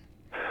 Keith.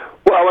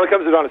 Well, when it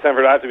comes to Donna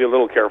Sanford, I have to be a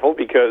little careful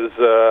because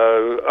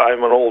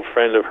I'm an old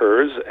friend of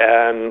hers,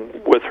 and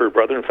with her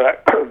brother, in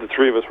fact, the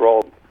three of us were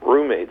all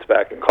roommates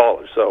back in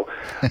college, so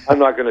I'm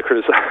not going to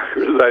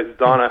criticize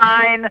Donna.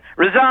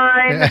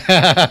 Resign!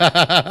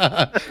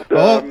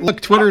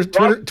 Look,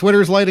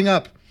 Twitter's lighting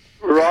up.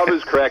 Rob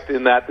is correct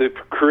in that the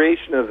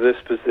creation of this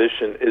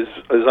position is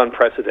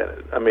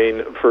unprecedented. I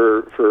mean,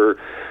 for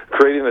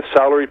creating a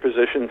salary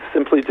position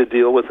simply to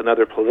deal with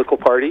another political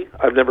party.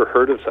 I've never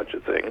heard of such a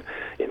thing,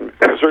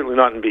 certainly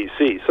not in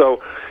BC.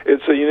 So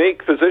it's a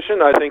unique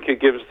position. I think it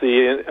gives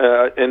the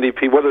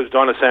NDP, whether it's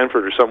Donna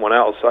Sanford or someone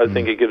else, I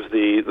think it gives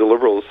the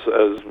Liberals,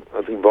 as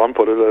I think Vaughn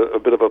put it, a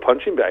bit of a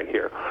punching bag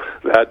here.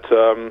 That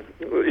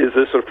is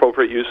this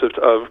appropriate use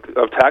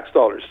of tax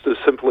dollars to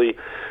simply,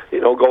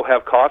 go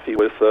have coffee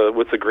with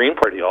the Green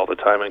Party all the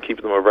time and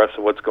keep them abreast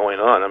of what's going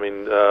on. I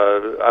mean,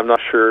 I'm not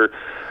sure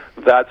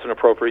that's an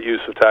appropriate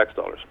use of tax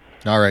dollars.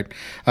 All right.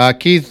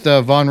 Keith,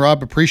 Vaughn,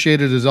 Rob,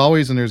 appreciate it as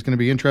always, and there's going to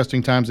be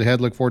interesting times ahead.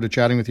 Look forward to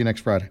chatting with you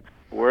next Friday.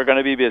 We're going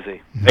to be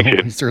busy. Thank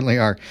you. We certainly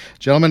are.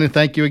 Gentlemen, and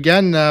thank you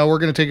again. We're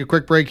going to take a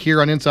quick break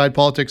here on Inside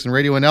Politics and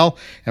Radio NL,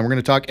 and we're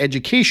going to talk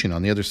education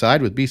on the other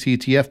side with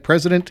BCTF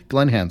President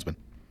Glenn Hansman.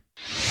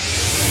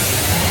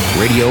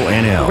 Radio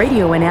NL.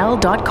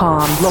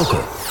 RadioNL.com. Local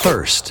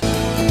first.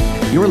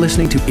 You're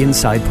listening to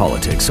Inside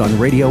Politics on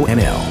Radio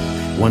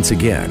NL. Once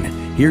again,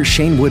 here's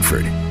Shane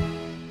Woodford.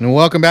 And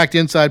welcome back to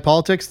Inside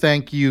Politics.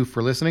 Thank you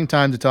for listening.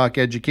 Time to talk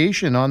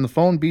education. On the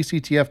phone,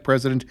 BCTF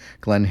President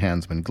Glenn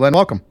Hansman. Glenn,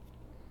 welcome.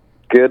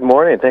 Good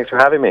morning. Thanks for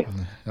having me.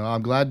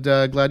 I'm glad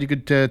you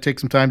could take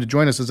some time to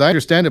join us. As I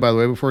understand it, by the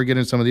way, before we get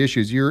into some of the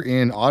issues, you're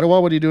in Ottawa.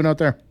 What are you doing out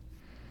there?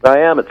 I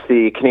am. It's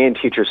the Canadian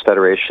Teachers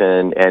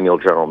Federation annual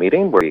general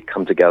meeting where we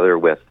come together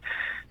with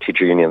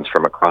teacher unions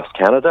from across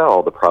Canada,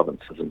 all the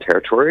provinces and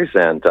territories,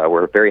 and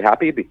we're very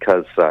happy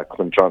because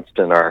Clint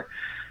Johnston, our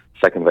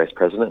second vice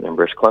president in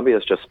British Columbia,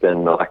 has just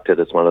been elected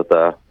as one of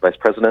the vice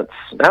presidents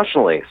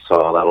nationally,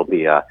 so that'll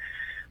be a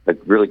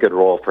really good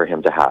role for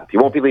him to have. He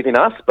won't be leaving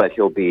us, but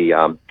he'll be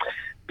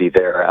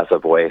there as a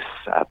voice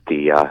at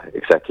the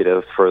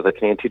executive for the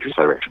Canadian Teachers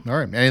Federation. All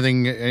right.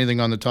 Anything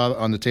on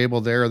the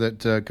table there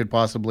that could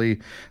possibly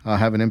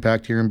have an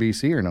impact here in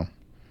BC, or no?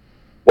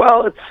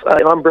 Well, it's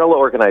an umbrella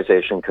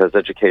organization because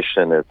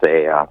education is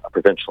a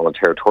provincial and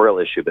territorial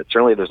issue, but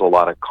certainly there's a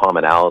lot of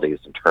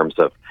commonalities in terms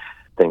of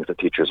things that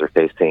teachers are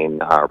facing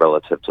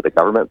relative to the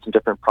governments in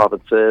different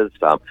provinces.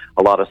 A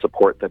lot of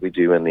support that we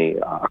do in the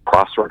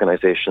across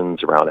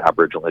organizations around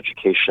Aboriginal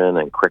education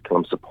and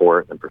curriculum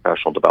support and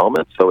professional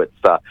development. So it's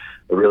a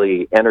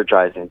really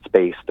energizing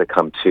space to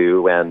come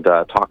to and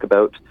talk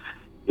about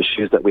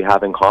issues that we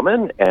have in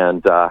common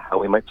and how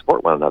we might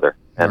support one another.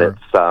 And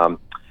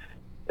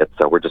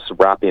we're just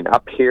wrapping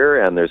up here,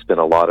 and there's been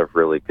a lot of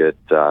really good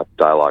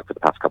dialogue for the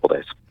past couple of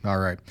days. All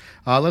right.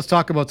 Let's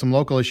talk about some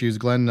local issues.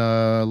 Glenn,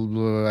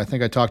 I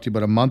think I talked to you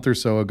about a month or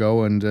so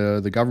ago, and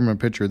the government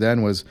picture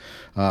then was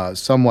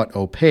somewhat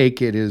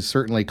opaque. It has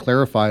certainly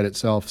clarified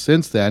itself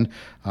since then.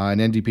 An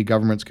NDP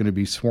government's going to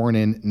be sworn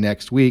in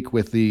next week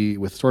with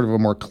sort of a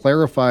more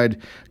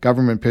clarified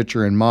government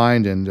picture in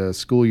mind, and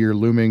school year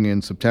looming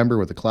in September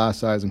with the class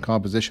size and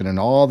composition and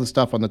all the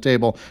stuff on the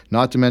table,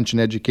 not to mention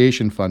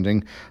education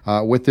funding.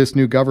 With this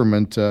new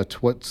government,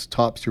 what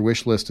tops your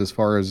wish list as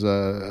far as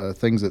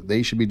things that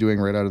they should be doing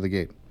right out of the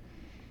gate?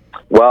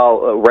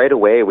 Well, right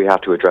away, we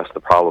have to address the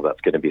problem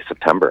that's going to be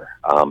September.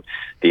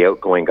 The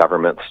outgoing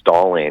government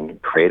stalling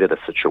created a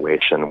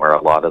situation where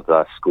a lot of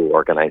the school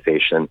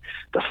organization,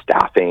 the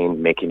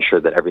staffing, making sure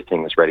that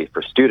everything is ready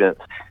for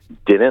students,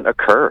 didn't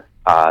occur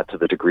to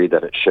the degree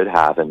that it should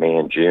have in May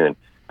and June.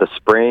 The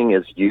spring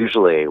is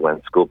usually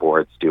when school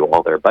boards do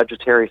all their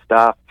budgetary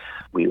stuff.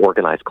 We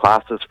organize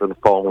classes for the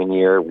following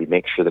year. We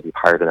make sure that we've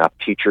hired enough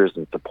teachers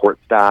and support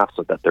staff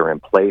so that they're in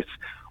place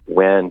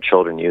when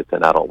children, youth,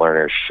 and adult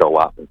learners show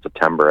up in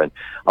September. And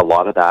a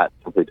lot of that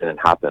simply didn't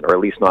happen, or at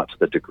least not to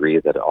the degree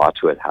that it ought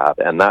to have.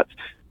 And that's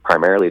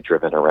primarily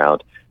driven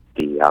around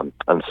the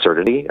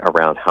uncertainty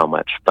around how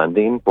much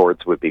funding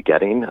boards would be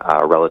getting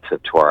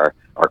relative to our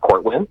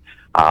court win.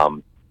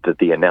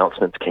 The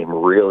announcements came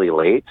really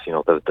late,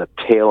 the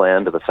tail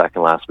end of the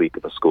second last week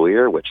of the school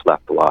year, which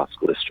left a lot of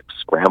school districts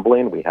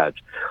scrambling. We had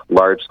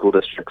large school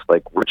districts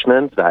like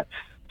Richmond that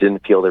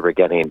didn't feel they were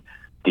getting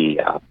the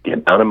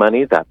amount of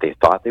money that they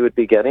thought they would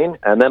be getting.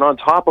 And then on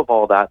top of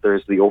all that,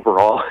 there's the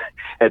overall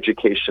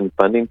education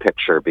funding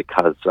picture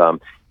because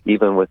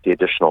even with the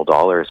additional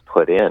dollars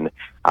put in,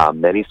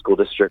 many school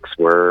districts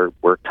were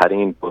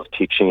cutting both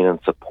teaching and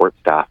support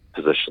staff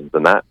positions,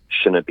 and that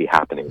shouldn't be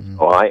happening. Mm-hmm.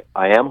 So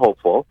I am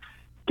hopeful,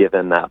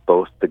 given that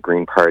both the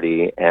Green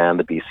Party and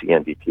the BC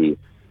NDP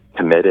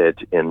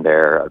committed in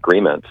their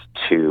agreement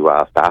to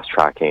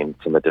fast-tracking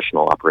some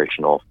additional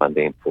operational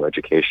funding for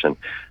education,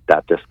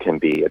 that this can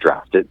be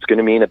addressed. It's going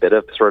to mean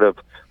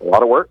a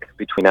lot of work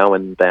between now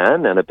and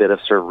then, and a bit of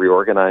sort of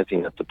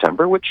reorganizing in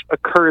September, which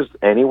occurs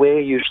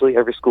anyway, usually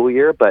every school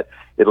year, but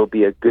it'll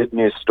be a good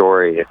news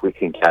story if we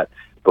can get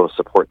both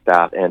support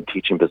staff and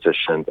teaching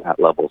positions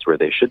at levels where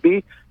they should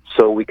be,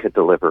 so we could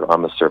deliver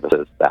on the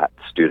services that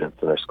students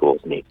in their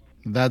schools need.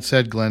 That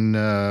said, Glenn,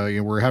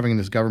 we're having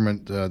this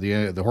government,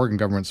 the Horgan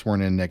government,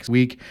 sworn in next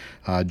week.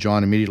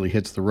 John immediately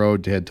hits the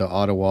road to head to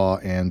Ottawa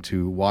and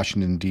to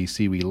Washington,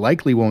 D.C. We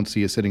likely won't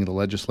see a sitting of the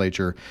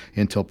legislature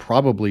until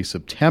probably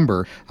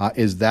September.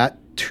 Is that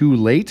too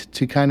late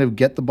to kind of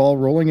get the ball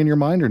rolling in your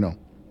mind, or no?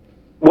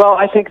 Well,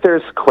 I think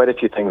there's quite a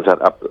few things that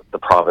the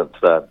province,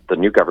 the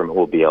new government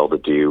will be able to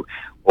do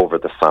over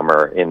the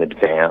summer in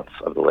advance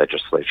of the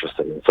legislature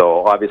sitting.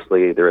 So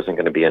obviously there isn't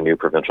going to be a new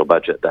provincial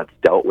budget that's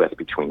dealt with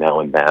between now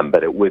and then,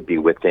 but it would be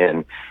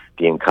within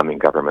the incoming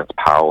government's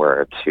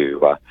power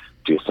to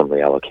do some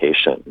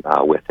reallocation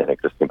within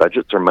existing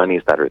budgets or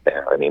monies that are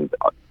there. I mean,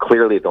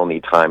 clearly they'll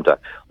need time to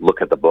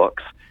look at the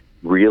books,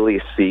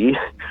 really see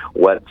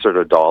what sort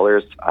of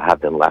dollars have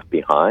been left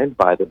behind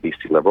by the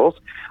BC Liberals.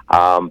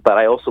 But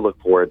I also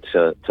look forward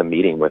to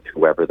meeting with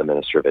whoever the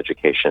Minister of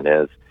Education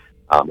is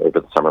over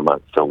the summer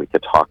months, so we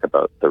could talk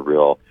about the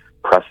real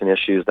pressing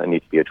issues that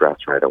need to be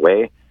addressed right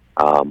away.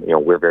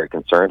 We're very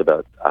concerned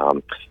about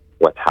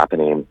what's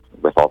happening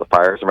with all the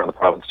fires around the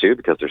province too,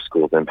 because there's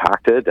schools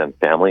impacted and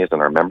families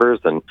and our members,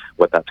 and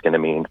what that's going to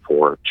mean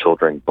for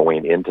children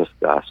going into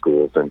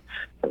schools and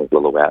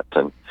Lillooet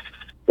and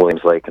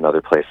Williams Lake and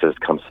other places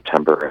come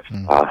September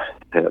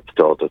if it's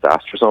still a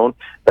disaster zone.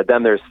 But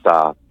then there's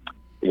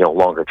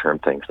longer term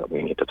things that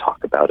we need to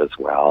talk about as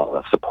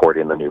well,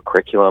 supporting the new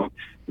curriculum,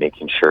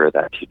 making sure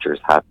that teachers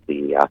have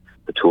the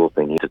tools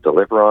they need to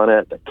deliver on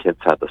it, that kids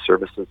have the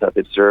services that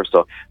they deserve.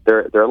 So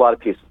there are a lot of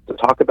pieces to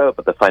talk about,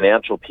 but the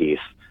financial piece,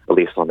 at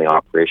least on the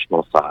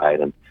operational side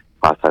and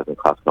class size and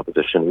class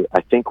composition,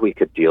 I think we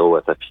could deal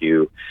with a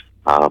few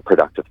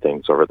productive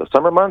things over the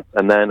summer months.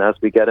 And then as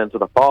we get into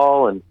the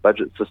fall and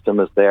budget system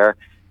is there,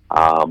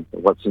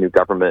 once the new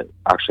government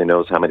actually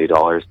knows how many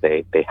dollars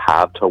they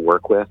have to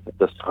work with at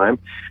this time,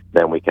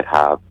 then we could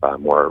have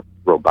more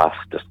robust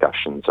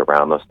discussions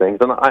around those things.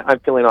 And I'm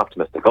feeling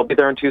optimistic. I'll be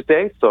there on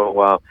Tuesday,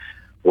 so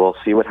we'll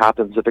see what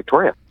happens in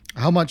Victoria.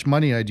 How much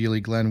money,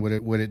 ideally, Glenn,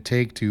 would it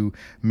take to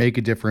make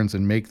a difference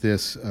and make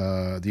this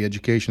the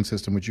education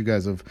system, which you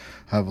guys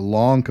have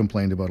long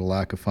complained about a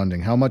lack of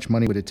funding? How much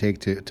money would it take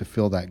to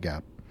fill that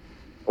gap?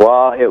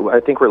 Well, I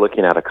think we're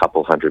looking at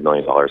 $200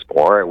 million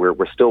more.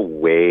 We're still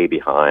way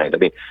behind. I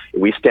mean,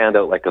 we stand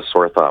out like a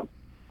sore thumb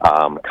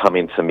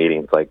coming to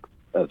meetings like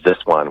this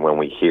one when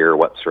we hear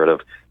what sort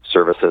of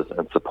services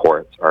and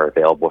supports are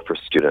available for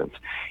students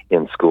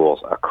in schools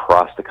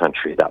across the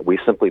country that we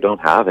simply don't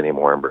have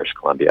anymore in British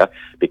Columbia,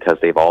 because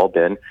they've all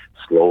been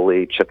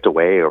slowly chipped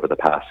away over the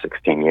past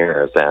 16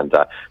 years. And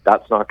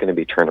that's not going to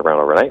be turned around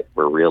overnight.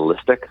 We're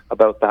realistic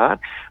about that,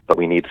 but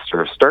we need to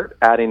sort of start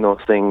adding those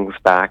things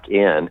back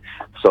in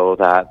so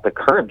that the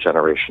current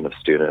generation of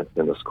students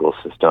in the school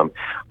system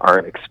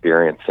aren't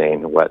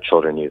experiencing what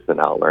children, youth, and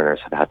adult learners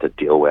have had to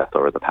deal with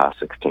over the past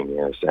 16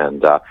 years.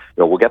 And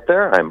we'll get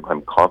there.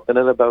 I'm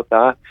confident about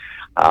that.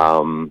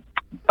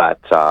 But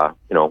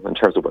in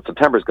terms of what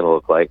September is going to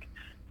look like,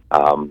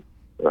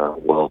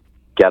 we'll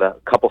get a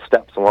couple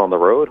steps along the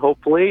road,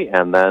 hopefully,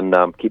 and then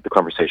keep the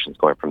conversations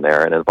going from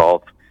there and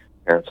involve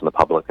parents and the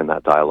public in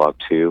that dialogue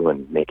too,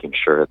 and making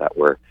sure that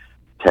we're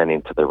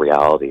tending to the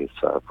realities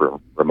for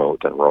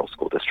remote and rural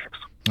school districts.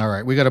 All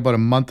right. We got about a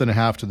month and a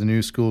half to the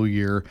new school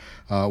year,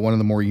 one of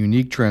the more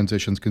unique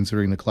transitions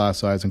considering the class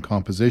size and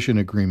composition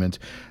agreement.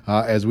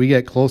 As we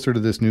get closer to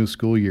this new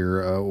school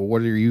year,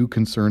 what are you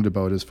concerned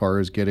about as far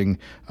as getting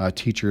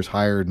teachers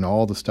hired and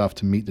all the stuff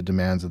to meet the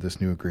demands of this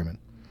new agreement?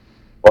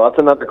 Well,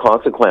 that's another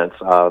consequence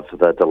of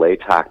the delay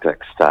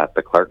tactics that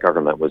the Clark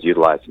government was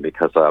utilizing,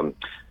 because some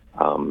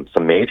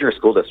major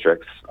school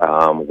districts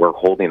were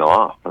holding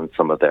off on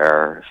some of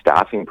their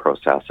staffing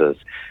processes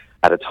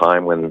at a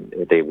time when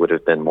they would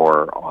have been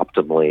more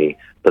optimally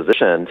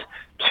positioned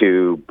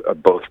to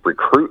both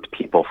recruit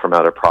people from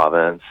out of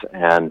province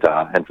and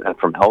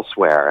from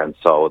elsewhere. And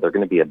so they're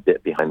going to be a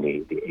bit behind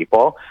the eight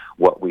ball.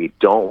 What we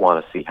don't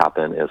want to see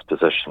happen is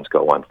positions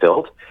go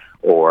unfilled,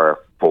 or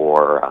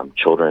for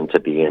children to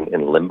be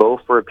in limbo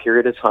for a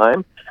period of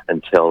time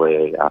until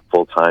a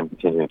full-time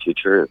continuing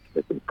teacher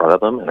is in front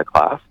of them in a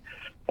class.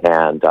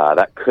 And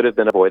that could have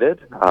been avoided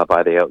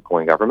by the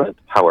outgoing government.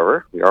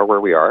 However, we are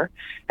where we are,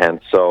 and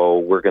so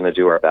we're going to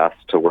do our best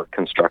to work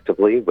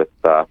constructively with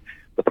the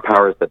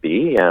powers that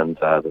be and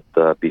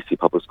the BC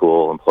Public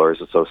School Employers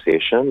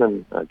Association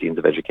and Deans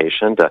of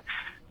Education to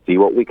see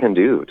what we can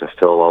do to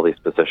fill all these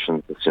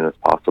positions as soon as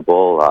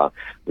possible.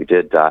 We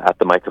did, at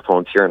the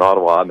microphones here in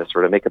Ottawa,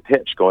 sort of make a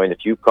pitch going, if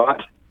you've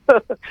got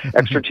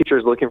extra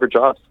teachers looking for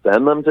jobs,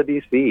 send them to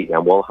BC,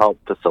 and we'll help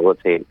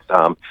facilitate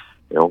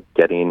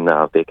getting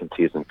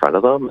vacancies in front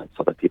of them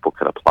so that people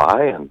can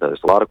apply. And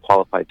there's a lot of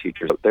qualified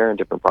teachers out there in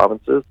different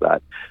provinces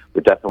that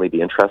would definitely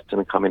be interested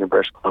in coming to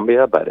British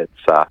Columbia, but it's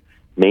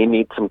may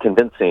need some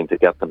convincing to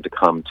get them to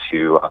come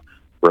to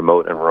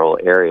remote and rural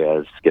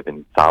areas,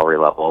 given salary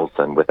levels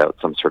and without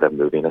some sort of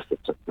moving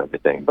assistance and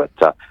everything. But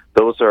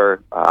those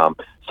are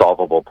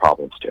solvable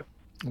problems too.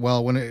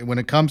 Well, when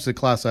it comes to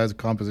class size and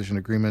composition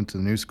agreement to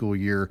the new school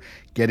year,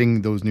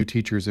 getting those new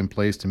teachers in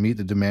place to meet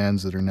the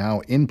demands that are now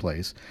in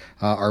place,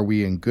 are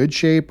we in good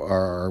shape?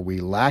 Are we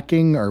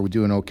lacking? Are we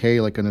doing okay?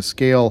 Like on a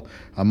scale,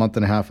 a month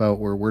and a half out,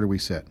 where do we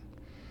sit?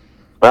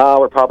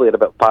 We're probably at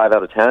about 5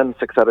 out of 10,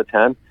 6 out of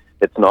 10.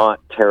 It's not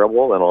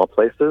terrible in all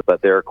places,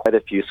 but there are quite a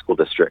few school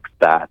districts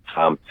that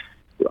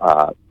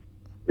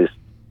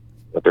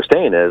what they're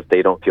saying is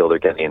they don't feel they're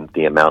getting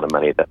the amount of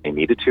money that they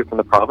needed to from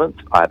the province,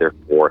 either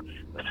for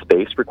the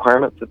space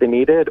requirements that they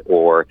needed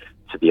or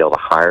to be able to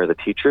hire the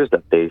teachers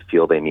that they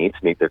feel they need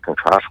to meet their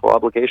contractual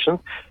obligations.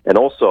 And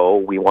also,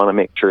 we want to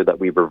make sure that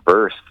we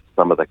reverse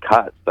some of the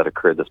cuts that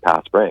occurred this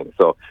past spring.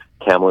 So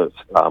Kamloops,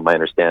 my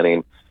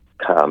understanding,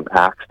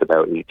 axed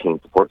about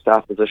 18 support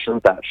staff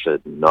positions. That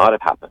should not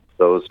have happened.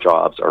 Those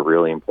jobs are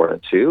really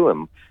important too,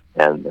 and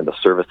the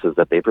services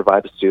that they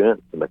provide to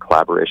students and the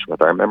collaboration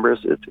with our members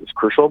is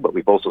crucial. But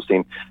we've also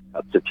seen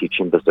the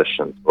teaching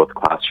positions, both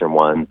classroom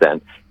ones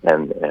and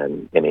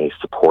in a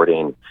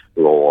supporting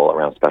role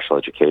around special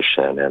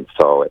education. And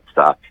so it's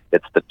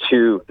the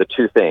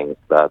two things.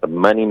 The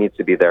money needs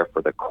to be there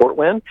for the court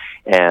win,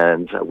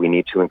 and we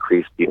need to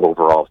increase the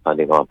overall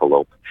funding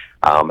envelope.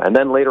 And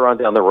then later on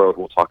down the road,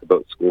 we'll talk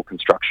about school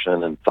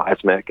construction and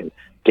seismic and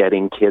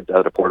getting kids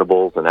out of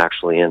portables and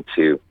actually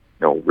into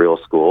real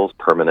schools,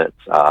 permanent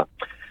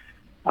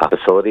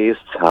facilities,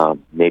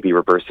 maybe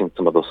reversing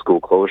some of those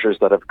school closures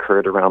that have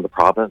occurred around the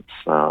province.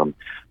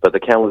 But the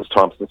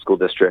Kamloops-Thompson School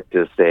District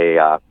is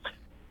a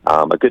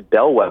good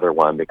bellwether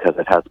one because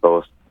it has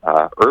both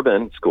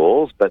urban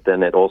schools, but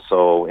then it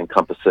also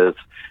encompasses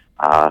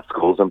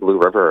schools in Blue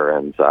River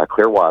and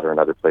Clearwater and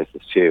other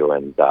places too.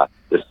 And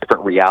there's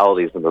different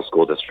realities in those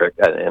school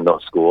districts, in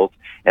those schools,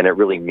 and it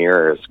really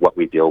mirrors what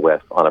we deal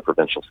with on a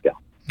provincial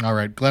scale. All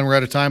right, Glenn, we're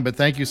out of time, but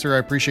thank you, sir. I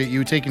appreciate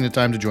you taking the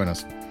time to join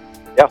us.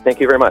 Yeah, thank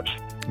you very much.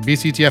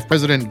 BCTF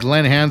President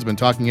Glenn Hansman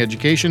talking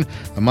education,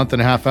 a month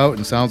and a half out,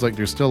 and sounds like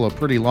there's still a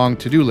pretty long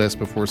to-do list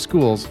before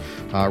schools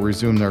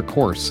resume their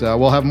course.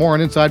 We'll have more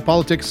on Inside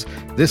Politics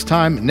this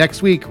time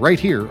next week right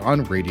here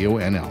on Radio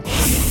NL.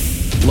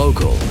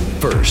 Local,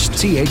 first,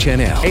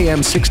 CHNL,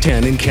 AM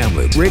 610 in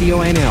Kamloops,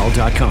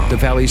 RadioNL.com, the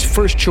Valley's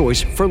first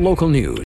choice for local news.